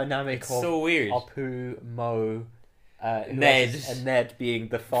the whole dynamic of so weird. Apu, Mo, Ned, and Ned being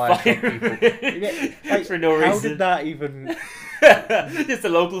the fire people. Like, for no reason. How did that even? Just the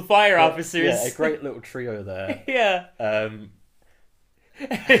local fire officers. Yeah, a great little trio there. Yeah.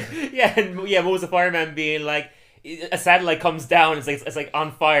 What was the fireman being like? A satellite comes down. It's like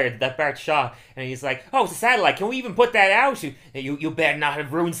on fire. That Bart shot, and he's like, "Oh, it's a satellite. Can we even put that out? You better not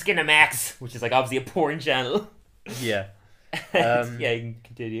have ruined Skinamax," which is like obviously a porn channel. Yeah. Yeah, you can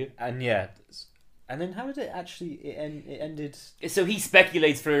continue. And then how did it actually? It ended. So he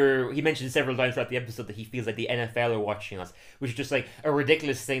speculates he mentioned several times throughout the episode that he feels like the NFL are watching us, which is just like a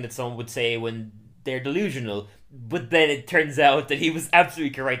ridiculous thing that someone would say when they're delusional. But then it turns out that he was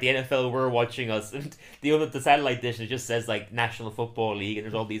absolutely correct. The NFL were watching us, and the satellite dish, it just says like National Football League, and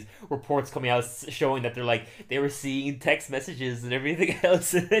there's all these reports coming out showing that they were seeing text messages and everything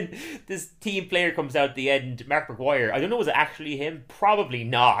else. And then this team player comes out at the end, Mark McGuire. I don't know, was it actually him? Probably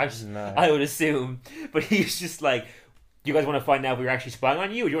not. No. I would assume, but he's just like, do you guys want to find out if we were actually spying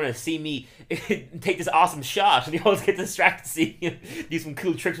on you, or do you want to see me take this awesome shot? And you always get distracted seeing him do some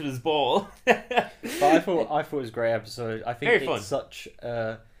cool tricks with his ball. But I thought it was a great episode. I think Very it's fun. Such.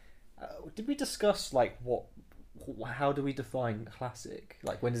 Did we discuss like what how do we define classic?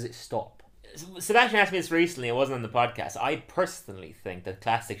 Like, when does it stop? Sebastian asked me this recently. It wasn't on the podcast. I personally think that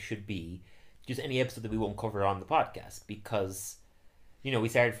classic should be just any episode that we won't cover on the podcast, because we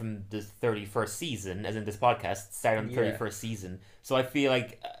started from the 31st season, as in this podcast started on the 31st season. So I feel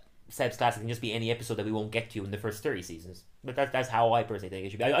like Seb's Classic can just be any episode that we won't get to in the first 30 seasons. But that's how I personally think it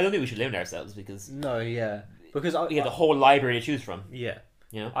should be. I don't think we should limit ourselves, because because we have the whole library to choose from. Yeah,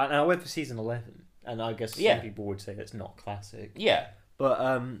 I went for season 11, and I guess some people would say it's not classic. Yeah,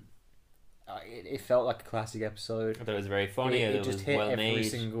 but it felt like a classic episode. I thought it was very funny. It just hit every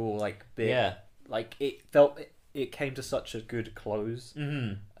single bit. Yeah, it came to such a good close.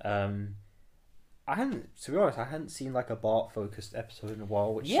 Mm-hmm. To be honest, I hadn't seen a Bart focused episode in a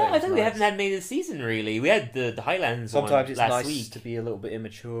while. Which I think we haven't had made this season really. We had the Highlands. Sometimes one it's last nice week to be a little bit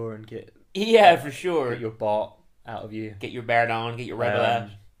immature and get for sure. Get your Bart out of you. Get your Bart on. Get your Rebel out.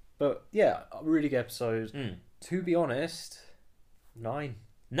 But yeah, a really good episode. To be honest, 9.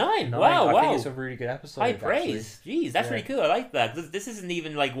 9. Wow! I think it's a really good episode. High praise. Actually. Jeez, that's really cool. I like that. This isn't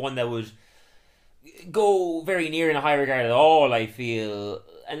even one that would go very near in a high regard at all, I feel.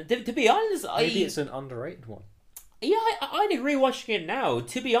 And to be honest, maybe it's an underrated one. Yeah, I'd agree watching it now.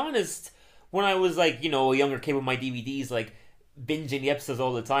 To be honest, when I was a younger kid with my DVDs, binging the episodes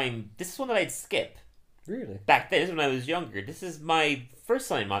all the time, this is one that I'd skip. Really? Back then, this is when I was younger. This is my first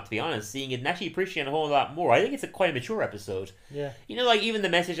time, to be honest, seeing it and actually appreciating it a whole lot more. I think it's quite a mature episode. Yeah. Even the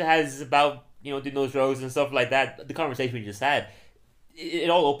message it has about, doing those drugs and stuff like that, the conversation we just had, it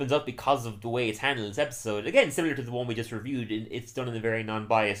all opens up because of the way it's handled in this episode. Again, similar to the one we just reviewed, it's done in a very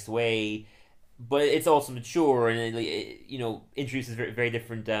non-biased way, but it's also mature and it introduces very, very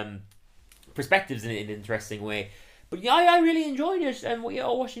different perspectives in an interesting way. But yeah, I really enjoyed it, and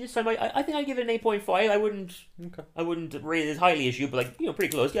watching this time, I think I'd give it an 8.5. I wouldn't rate it as highly as you, but pretty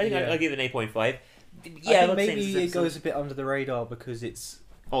close. Yeah, I think I'll give it an 8.5. Yeah, I think maybe it goes a bit under the radar because it's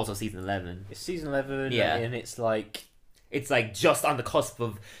also season 11. It's season 11, and it's it's just on the cusp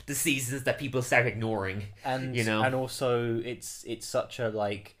of the seasons that people start ignoring, and and also it's such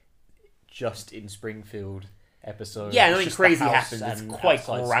a just in Springfield episode. Yeah, nothing crazy happens. It's quite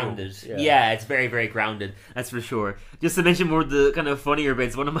grounded. Yeah, it's very, very grounded. That's for sure. Just to mention more of the kind of funnier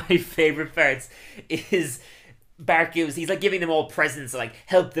bits, one of my favorite parts is Bart he's giving them all presents to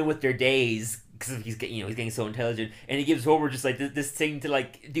help them with their days, because he's getting so intelligent, and he gives Homer just this thing to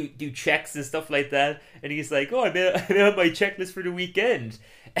do checks and stuff like that, and he's like, oh, I made up my checklist for the weekend,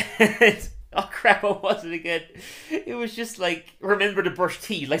 and oh crap, what was it again? It was just remember to brush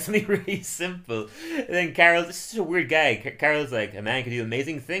teeth, something really simple. And then Carol, this is such a weird guy. Carol's like, a man could do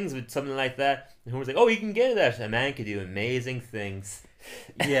amazing things with something like that. And Homer's like, oh, you can get that. A man could do amazing things.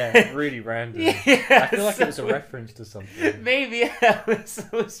 Yeah, really random. I feel like it was a reference to something. Maybe, it was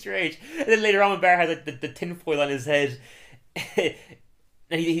so strange. And then later on when Bart has the tinfoil on his head,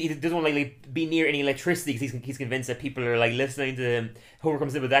 and he doesn't want to be near any electricity because he's convinced that people are listening to him. Homer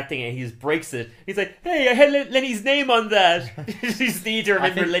comes in with that thing and he just breaks it. He's like, hey, I had Lenny's name on that. You just need to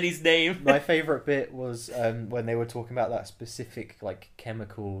remember Lenny's name. My favourite bit was when they were talking about that specific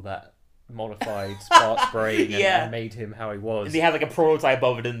chemical that modified Bart's brain and made him how he was. And they had a prototype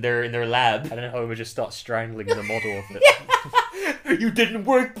of it in their lab. And then Homer just starts strangling the model of it. You didn't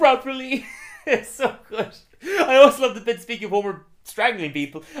work properly. It's so good. I also love the bit, speaking of Homer strangling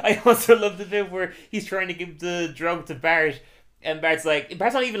people, I also love the bit where he's trying to give the drug to Bart, and Bart's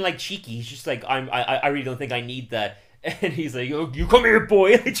not even cheeky. He's just I really don't think I need that. And he's like, oh, you come here,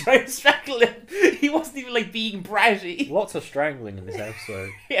 boy. And they try to strangle him. He wasn't even being bratty. Lots of strangling in this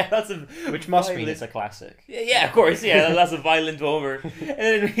episode. Yeah, lots of which must mean it's a classic. Yeah, of course. Yeah, lots of violent Homer. And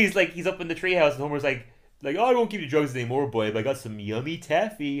then he's up in the treehouse, and Homer's like, oh, I won't give you drugs anymore, boy, but I got some yummy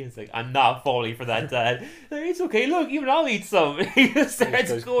taffy. It's I'm not falling for that, Dad. It's okay, look, even I'll eat some. And he just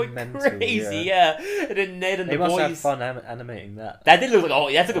starts going mental, crazy, yeah. And then Ned and the boys... They must have fun animating that. That did look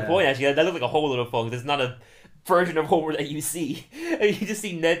that's a good point, actually. That looked like a whole lot of fun. There's not a version of Homer that you see. And you just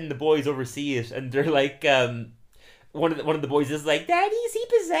see Ned and the boys oversee it, and they're one of the boys is like, Daddy, is he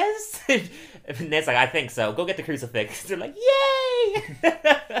possessed? And Ned's like, I think so. Go get the crucifix. They're like,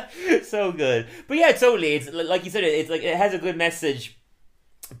 yay! So good. But yeah, totally. It's like you said, it has a good message,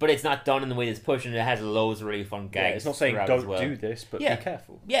 but it's not done in the way it's pushed, and it has loads of really fun gags. Yeah, it's not saying don't do this, but be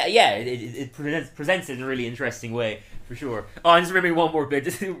careful. Yeah. It presents it in a really interesting way, for sure. Oh, I'm just remembering one more bit,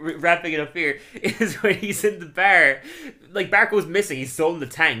 just wrapping it up here, is when he's in the bar. Bart goes missing, he's stolen the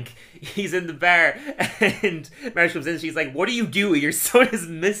tank. He's in the bar, and Marge comes in, and she's like, what are you doing? Your son is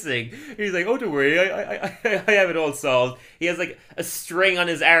missing. And he's like, oh, don't worry, I have it all solved. He has a string on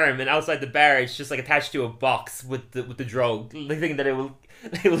his arm, and outside the bar, it's just attached to a box with the drug, thinking that it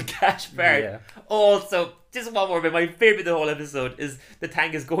will catch Bart. Yeah. Also, just one more bit. My favorite of the whole episode is the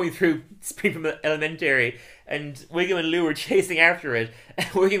tank is going through Springfield Elementary, and Wiggum and Lou are chasing after it. And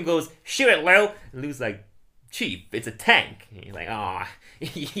Wiggum goes, "Shoot it, Lou!" And Lou's like, "Chief, it's a tank." And he's like, "Aw,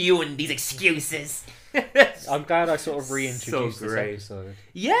 you and these excuses." I'm glad I sort of reintroduced this episode.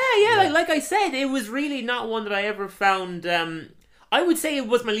 Yeah. Like I said, it was really not one that I ever found. I would say it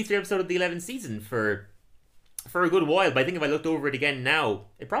was my least favorite episode of the 11th season for a good while, but I think if I looked over it again now,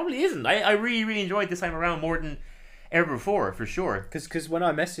 it probably isn't. I really, really enjoyed this time around more than ever before, for sure. Because when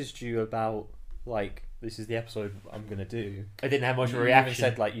I messaged you about, like, this is the episode I'm going to do, I didn't have much of a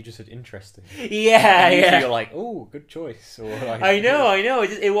reaction. You just said interesting. Yeah. You're like, oh, good choice. Or like, I know.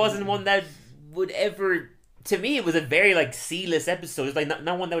 It wasn't one that would ever... To me, it was a very, like, C-list episode. It's like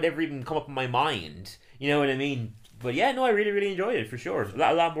not one that would ever even come up in my mind. You know what I mean? But yeah, no, I really, really enjoyed it, for sure.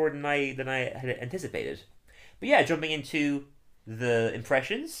 A lot more than I had anticipated. But yeah, jumping into the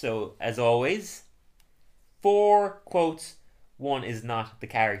impressions. So, as always, 4 quotes. 1 is not the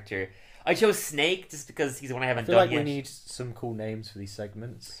character. I chose Snake just because he's the one I haven't done yet. I feel like we need some cool names for these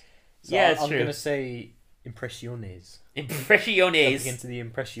segments. So yeah, it's I'm true. going to say Impresiones. Impresiones. Jumping into the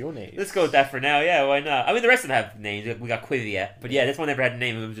Impresiones. Let's go with that for now. Yeah, why not? I mean, the rest of them have names. We got Quivia. But yeah, this one never had a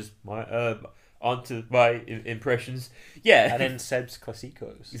name. It was just onto my impressions. Yeah. And then Seb's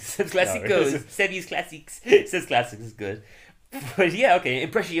Classicos. Seb's Classicos. Sebby's Classics. Seb's Classics is good. But yeah, okay.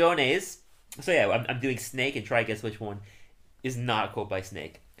 Impresiones. So yeah, I'm doing Snake and try to guess which one is not a quote by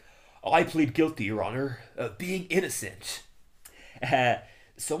Snake. I plead guilty, Your Honor, of being innocent.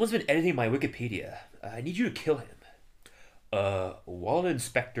 Someone's been editing my Wikipedia. I need you to kill him. Well,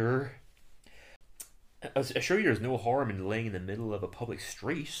 Inspector, I assure you there's no harm in laying in the middle of a public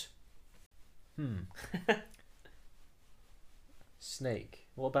street. Snake.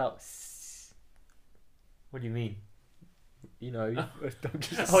 What about... What do you mean? You know,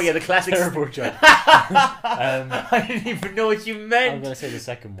 oh yeah, the classic terrible joke. I didn't even know what you meant. I'm gonna say the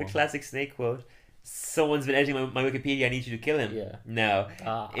second one. The classic Snake quote. Someone's been editing my Wikipedia. I need you to kill him. Yeah. No,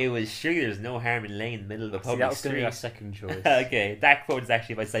 it was sure there's no harm in laying in the middle of a public that was street. gonna be our second choice. Okay, that quote is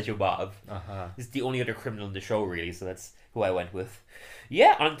actually by Sideshow Bob. It's the only other criminal in the show, really. So that's who I went with.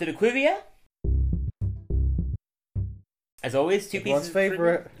 Yeah, on to the Quivia. As always, 2 pieces.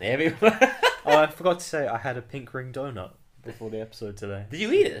 Favourite. Everyone. Oh, I forgot to say I had a pink ring donut before the episode today. Did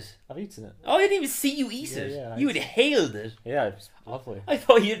you eat it? I've eaten it. Oh, I didn't even see you eat it. Yeah, you inhaled it. Yeah, it was lovely. I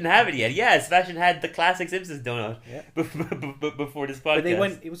thought you didn't have it yet. Yeah, Sebastian had the classic Simpsons donut before this podcast. But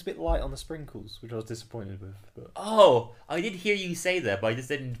it was a bit light on the sprinkles, which I was disappointed with. But... Oh, I did hear you say that, but I just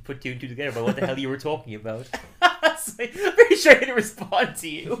didn't put 2 and 2 together about what the hell you were talking about. So I'm pretty sure I didn't respond to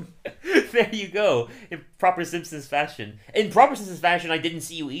you. There you go. In proper Simpsons fashion. In proper Simpsons fashion, I didn't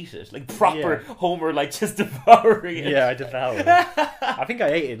see you eat it. Like proper Homer, like just devouring it. Yeah, I devoured it. I think I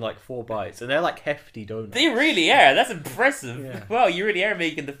ate it in like 4 bites, and they're like hefty donuts. They really are. That's impressive. Yeah. Wow, you really are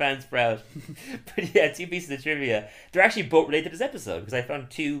making the fans proud. But yeah, 2 pieces of trivia. They're actually both related to this episode, because I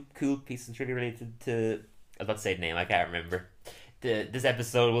found 2 cool pieces of trivia related to... I was about to say the name, I can't remember. This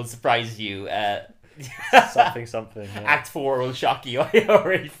episode will surprise you. Something. Yeah. Act 4 will shock you. I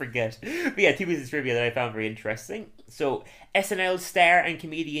already forget. But yeah, 2 pieces of trivia that I found very interesting. So, SNL star and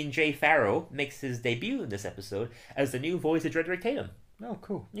comedian Jay Farrow makes his debut in this episode as the new voice of Drederick Tatum. Oh,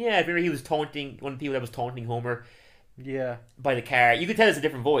 cool. Yeah, I remember he was taunting one of the people that was taunting Homer. Yeah. By the car. You could tell it's a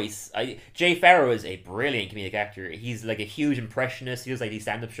different voice. Jay Farrow is a brilliant comedic actor. He's like a huge impressionist. He does like these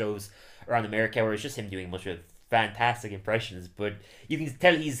stand-up shows around America where it's just him doing much of fantastic impressions, but you can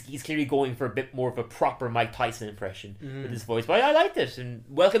tell he's clearly going for a bit more of a proper Mike Tyson impression with his voice. But I liked it, and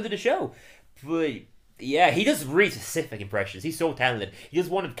welcome to the show. But yeah, he does really specific impressions. He's so talented. He does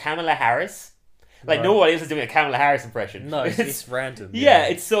one of Kamala Harris. Like nobody else is doing a Kamala Harris impression. No, it's random. Yeah,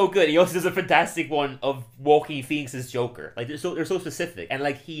 it's so good. He also does a fantastic one of Joaquin Phoenix's Joker. Like they're so specific, and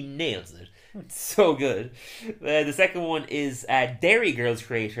like he nails it. It's so good. The second one is Dairy Girls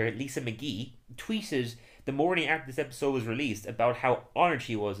creator Lisa McGee tweeted the morning after this episode was released about how honoured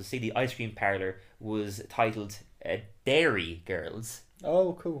she was to see the ice cream parlour was titled Dairy Girls.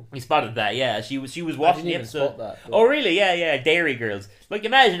 Oh, cool. We spotted that, yeah. She was watching the episode. Spot that, but... Oh, really? Yeah, Dairy Girls. Like,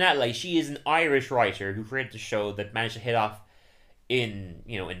 imagine that. Like, she is an Irish writer who created a show that managed to hit off in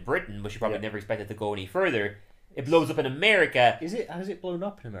Britain, but she probably never expected to go any further. It blows up in America. Has it blown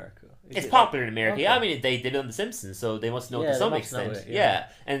up in America? It's popular in America. Okay. Yeah, I mean, they did it on The Simpsons, so they must know it to some extent. Yeah,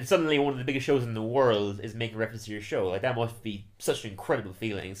 and suddenly one of the biggest shows in the world is making reference to your show. Like, that must be such an incredible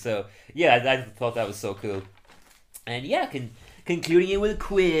feeling. So, yeah, I thought that was so cool. And yeah, concluding it with a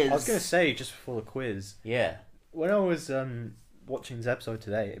quiz. I was going to say, just before the quiz. Yeah. When I was watching this episode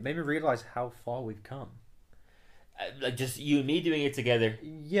today, it made me realise how far we've come. Like just you and me doing it together.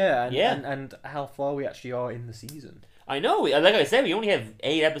 Yeah, and how far we actually are in the season. I know. Like I said, we only have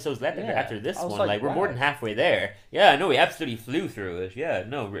 8 episodes left after this one. Like we're more than halfway there. Yeah, no, we absolutely flew through it. Yeah,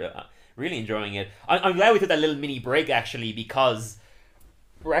 no, really enjoying it. I'm glad we took that little mini break actually because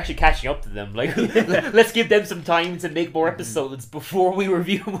we're actually catching up to them. Like, let's give them some time to make more episodes before we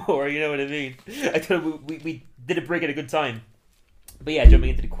review more. You know what I mean? I thought we did a break at a good time. But yeah, jumping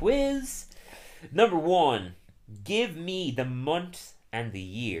into the quiz. Number 1, give me the month and the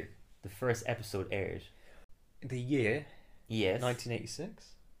year the first episode aired. The year? Yes. 1986?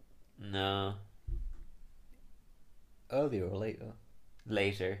 No. Earlier or later?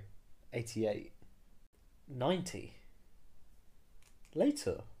 Later. 88. 90.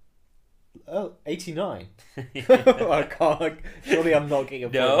 Later. Oh, 89. I can't. Surely I'm not getting a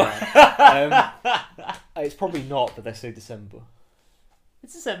point now. It's probably not, but they say December.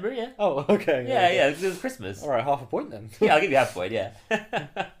 It's December, yeah. Oh, okay. Yeah, it was Christmas. Alright, half a point then. Yeah, I'll give you half a point, yeah.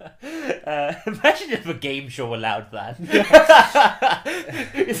 Imagine if a game show allowed that.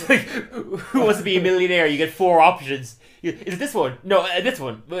 It's like, who wants to be a millionaire? You get 4 options. Is it this one? No, this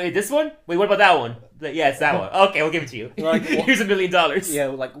one. Wait, this one? Wait, what about that one? Yeah, it's that one. Okay, we'll give it to you. Like, here's $1 million. Yeah,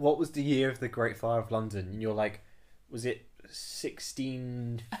 like, what was the year of the Great Fire of London? And you're like, was it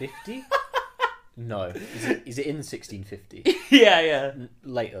 1650? No. Is it in 1650? Yeah.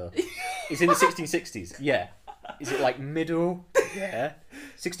 Later. Is it in the 1660s? Yeah. Is it like middle? Yeah.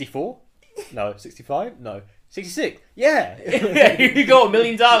 64? No. 65? No. 66? Yeah. Yeah, here you go, $1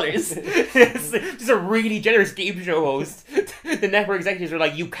 million. Just a really generous game show host. The network executives are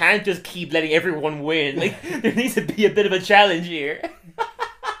like, you can't just keep letting everyone win. Like, there needs to be a bit of a challenge here.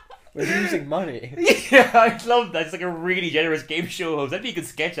 We're losing money. Yeah, I love that. It's like a really generous game show host. That'd be a good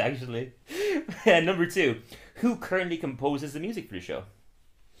sketch, actually. Number 2. Who currently composes the music for the show?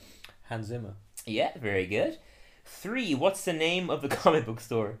 Hans Zimmer. Yeah, very good. 3. What's the name of the comic book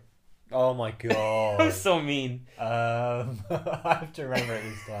store? Oh my god. I'm so mean. I have to remember it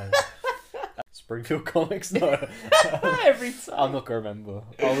this time. Springfield Comics? No. Every time. I'm not going to remember.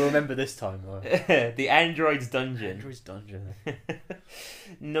 I'll remember this time though. The Android's Dungeon. Android's Dungeon.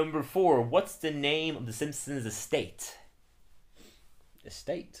 Number 4. What's the name of the Simpsons estate?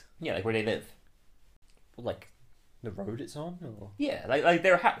 Estate? Yeah, like where they live. Well, like the road it's on? Or? Yeah, like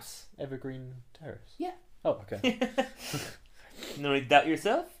their house. Evergreen Terrace? Yeah. Oh, okay. No, doubt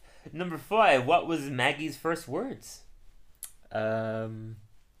yourself. Number 5. What was Maggie's first words? I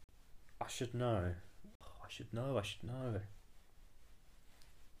should know. I should know.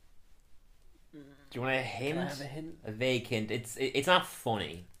 Do you want a hint? Can I have a hint? A vague hint. It's not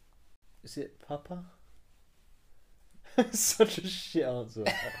funny. Is it Papa? Such a shit answer.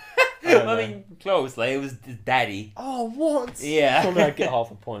 I mean, close. Like, it was Daddy. Oh, what? Yeah. Surely I'd get half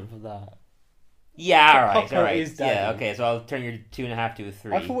a point for that. Yeah, Papa alright. is Daddy. Yeah, okay, so I'll turn your 2.5 to a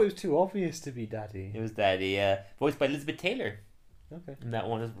 3. I thought it was too obvious to be Daddy. It was Daddy, yeah. Voiced by Elizabeth Taylor. Okay. And that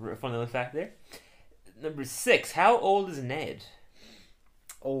one is a fun little fact there. Number 6. How old is Ned?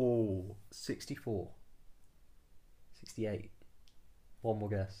 Oh, 64. 68. One more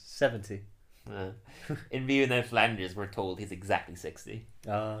guess. 70. In Viva Ned Flanders, we're told he's exactly 60.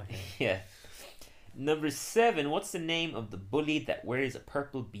 Okay. Yeah. Number 7. What's the name of the bully that wears a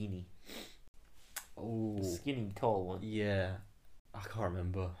purple beanie? Oh. The skinny, tall one. Yeah. I can't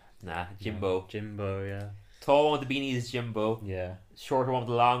remember. Nah, Jimbo. No. Jimbo, yeah. Tall one with the beanie is Jimbo. Yeah. Shorter one with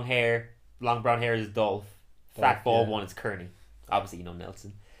the long brown hair is Dolph. Fat bald yeah. one is Kearney. Obviously, you know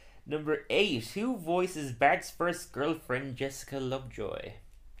Nelson. Number 8. Who voices Bart's first girlfriend, Jessica Lovejoy?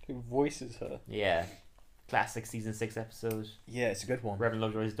 Who voices her? Yeah. Classic season 6 episode. Yeah, it's a good one. Reverend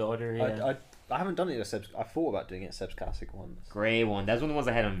Lovejoy's daughter. Yeah. I haven't done it at Seb's. I thought about doing it at Seb's Classic once. Great one. That's one of the ones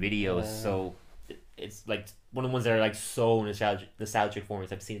I had on videos. So it's like one of the ones that are like so nostalgic for me.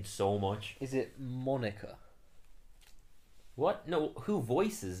 I've seen it so much. Is it Monica? What? No. Who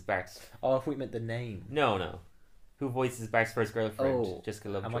voices Bart's? Oh, I thought you meant the name. No. Who voices Bart's first girlfriend? Oh, Jessica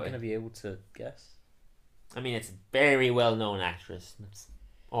Lovejoy. am I going to be able to guess? I mean, it's a very well known actress. That's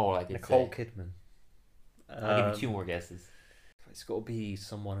all I can Nicole say. Kidman. I'll give you 2 more guesses. It's got to be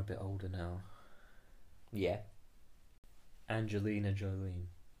someone a bit older now. Yeah. Angelina Jolie.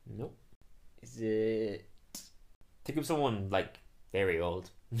 Nope. Is it Think of someone like very old.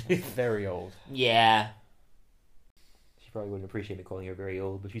 very old? Yeah. She probably wouldn't appreciate me calling her very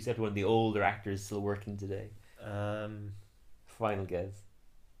old, but she's definitely one of the older actors still working today. Final guess.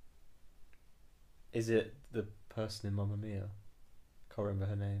 Is it the person in Mamma Mia? Can't remember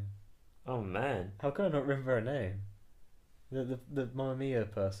her name. Oh man. How can I not remember her name? The Mamma Mia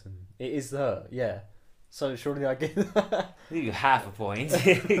person. It is her, yeah. So surely I get. I'll give you half a point.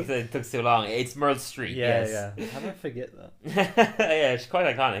 It took so long. It's Meryl Streep. Yeah. How did I forget that? Yeah, she's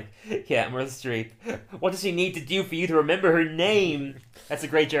quite iconic. Yeah, Meryl Streep. What does she need to do for you to remember her name? That's a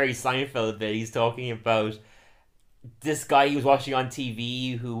great Jerry Seinfeld bit. He's talking about this guy he was watching on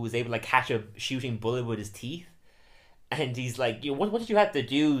TV who was able to catch a shooting bullet with his teeth. And he's like, what did you have to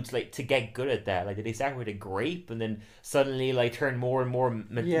do to get good at that? Like, did they start with a grape and then suddenly turn more and more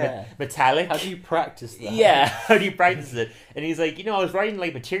metallic? How do you practice that? Yeah, how do you practice it? And he's like, I was writing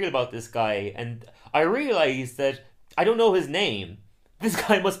material about this guy, and I realized that I don't know his name. This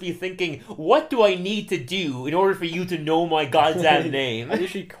guy must be thinking, what do I need to do in order for you to know my goddamn name? I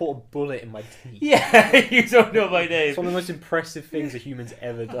literally caught a bullet in my teeth. Yeah, you don't know my name. It's one of the most impressive things a human's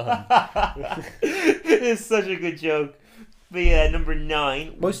ever done. It's such a good joke. But yeah, number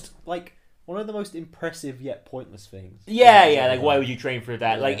 9. One of the most impressive yet pointless things. Yeah, why would you train for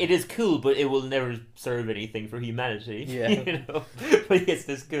that? It is cool, but it will never serve anything for humanity. Yeah. But it's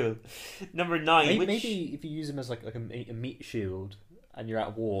this cool. Number 9. Maybe if you use him as a meat shield and you're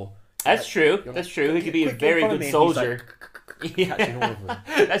at war. That's true. That's true. He could be a very good soldier. Catching all of them.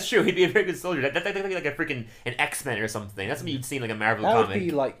 That's true. He'd be a very good soldier. That'd be like a freaking an X-Men or something. That's something you'd see in a Marvel comic.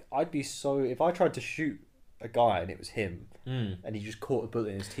 Would be I'd be so if I tried to shoot a guy and it was him and he just caught a bullet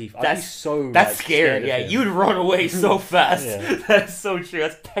in his teeth. I'd be so that's scary. Yeah, you'd run away so fast. Yeah. That's so true.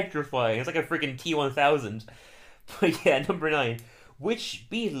 That's petrifying. It's like a freaking T-1000. But yeah, number 9. Which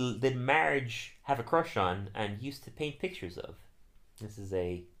Beatle did Marge have a crush on and used to paint pictures of? This is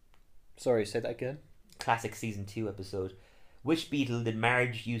a Sorry, say that again. Classic season 2 episode. Which Beatle did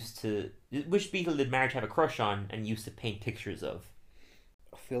Marge have a crush on and used to paint pictures of?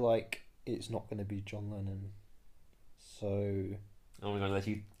 I feel like it's not going to be John Lennon. So I'm going to let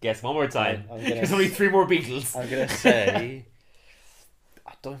you guess one more time. There's only only 3 more Beatles. I'm going to say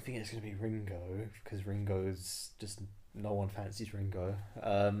I don't think it's going to be Ringo because Ringo's just no one fancies Ringo.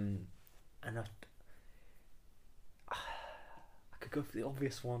 And I could go for the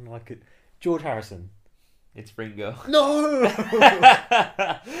obvious one. George Harrison. It's Ringo. No.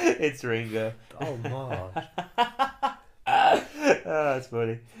 It's Ringo. Oh Marge. Oh, that's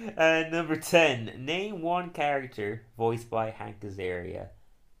funny. Number 10. Name one character voiced by Hank Azaria,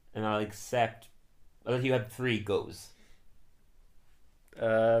 and I'll let you have 3 goes.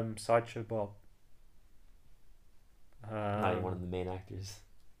 Sideshow Bob. Not one of the main actors.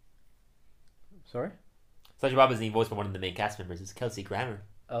 Sorry? Sideshow Bob isn't even voiced by one of the main cast members. It's Kelsey Grammer.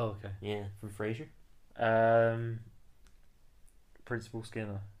 Oh, okay. Yeah, from Frasier. Principal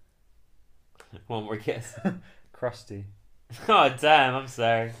Skinner. One more guess. Krusty. Oh damn! I'm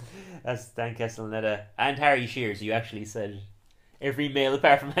sorry. That's Dan Castellaneta and Harry Shearer. You actually said every male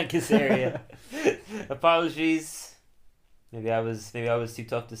apart from Hank Azaria. Apologies. Maybe I was too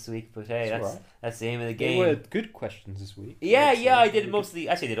tough this week, but hey, that's the aim of the game. They were good questions this week. Yeah, I did mostly.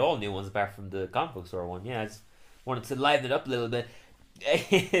 Actually, I did all new ones apart from the comic book store one. Yeah, I just wanted to liven it up a little bit.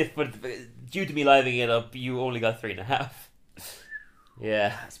 But due to me livening it up, you only got 3.5.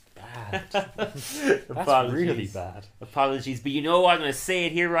 Yeah, that's bad. That's really bad. Apologies, but you know what? I'm going to say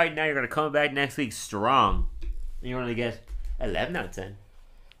it here right now. You're going to come back next week strong. You're going to get 11 out of 10.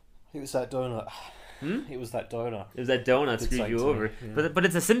 It was that donut. It was that donut. It was that donut that screwed you over. Yeah. But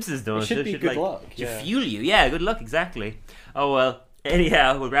it's a Simpsons donut. It should be good luck. Should fuel you. Yeah, good luck, exactly. Oh, well.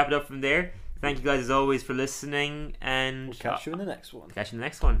 Anyhow, we'll wrap it up from there. Thank you guys as always for listening. And we'll catch you in the next one. Catch you in the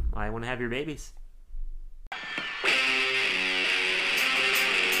next one. I want to have your babies.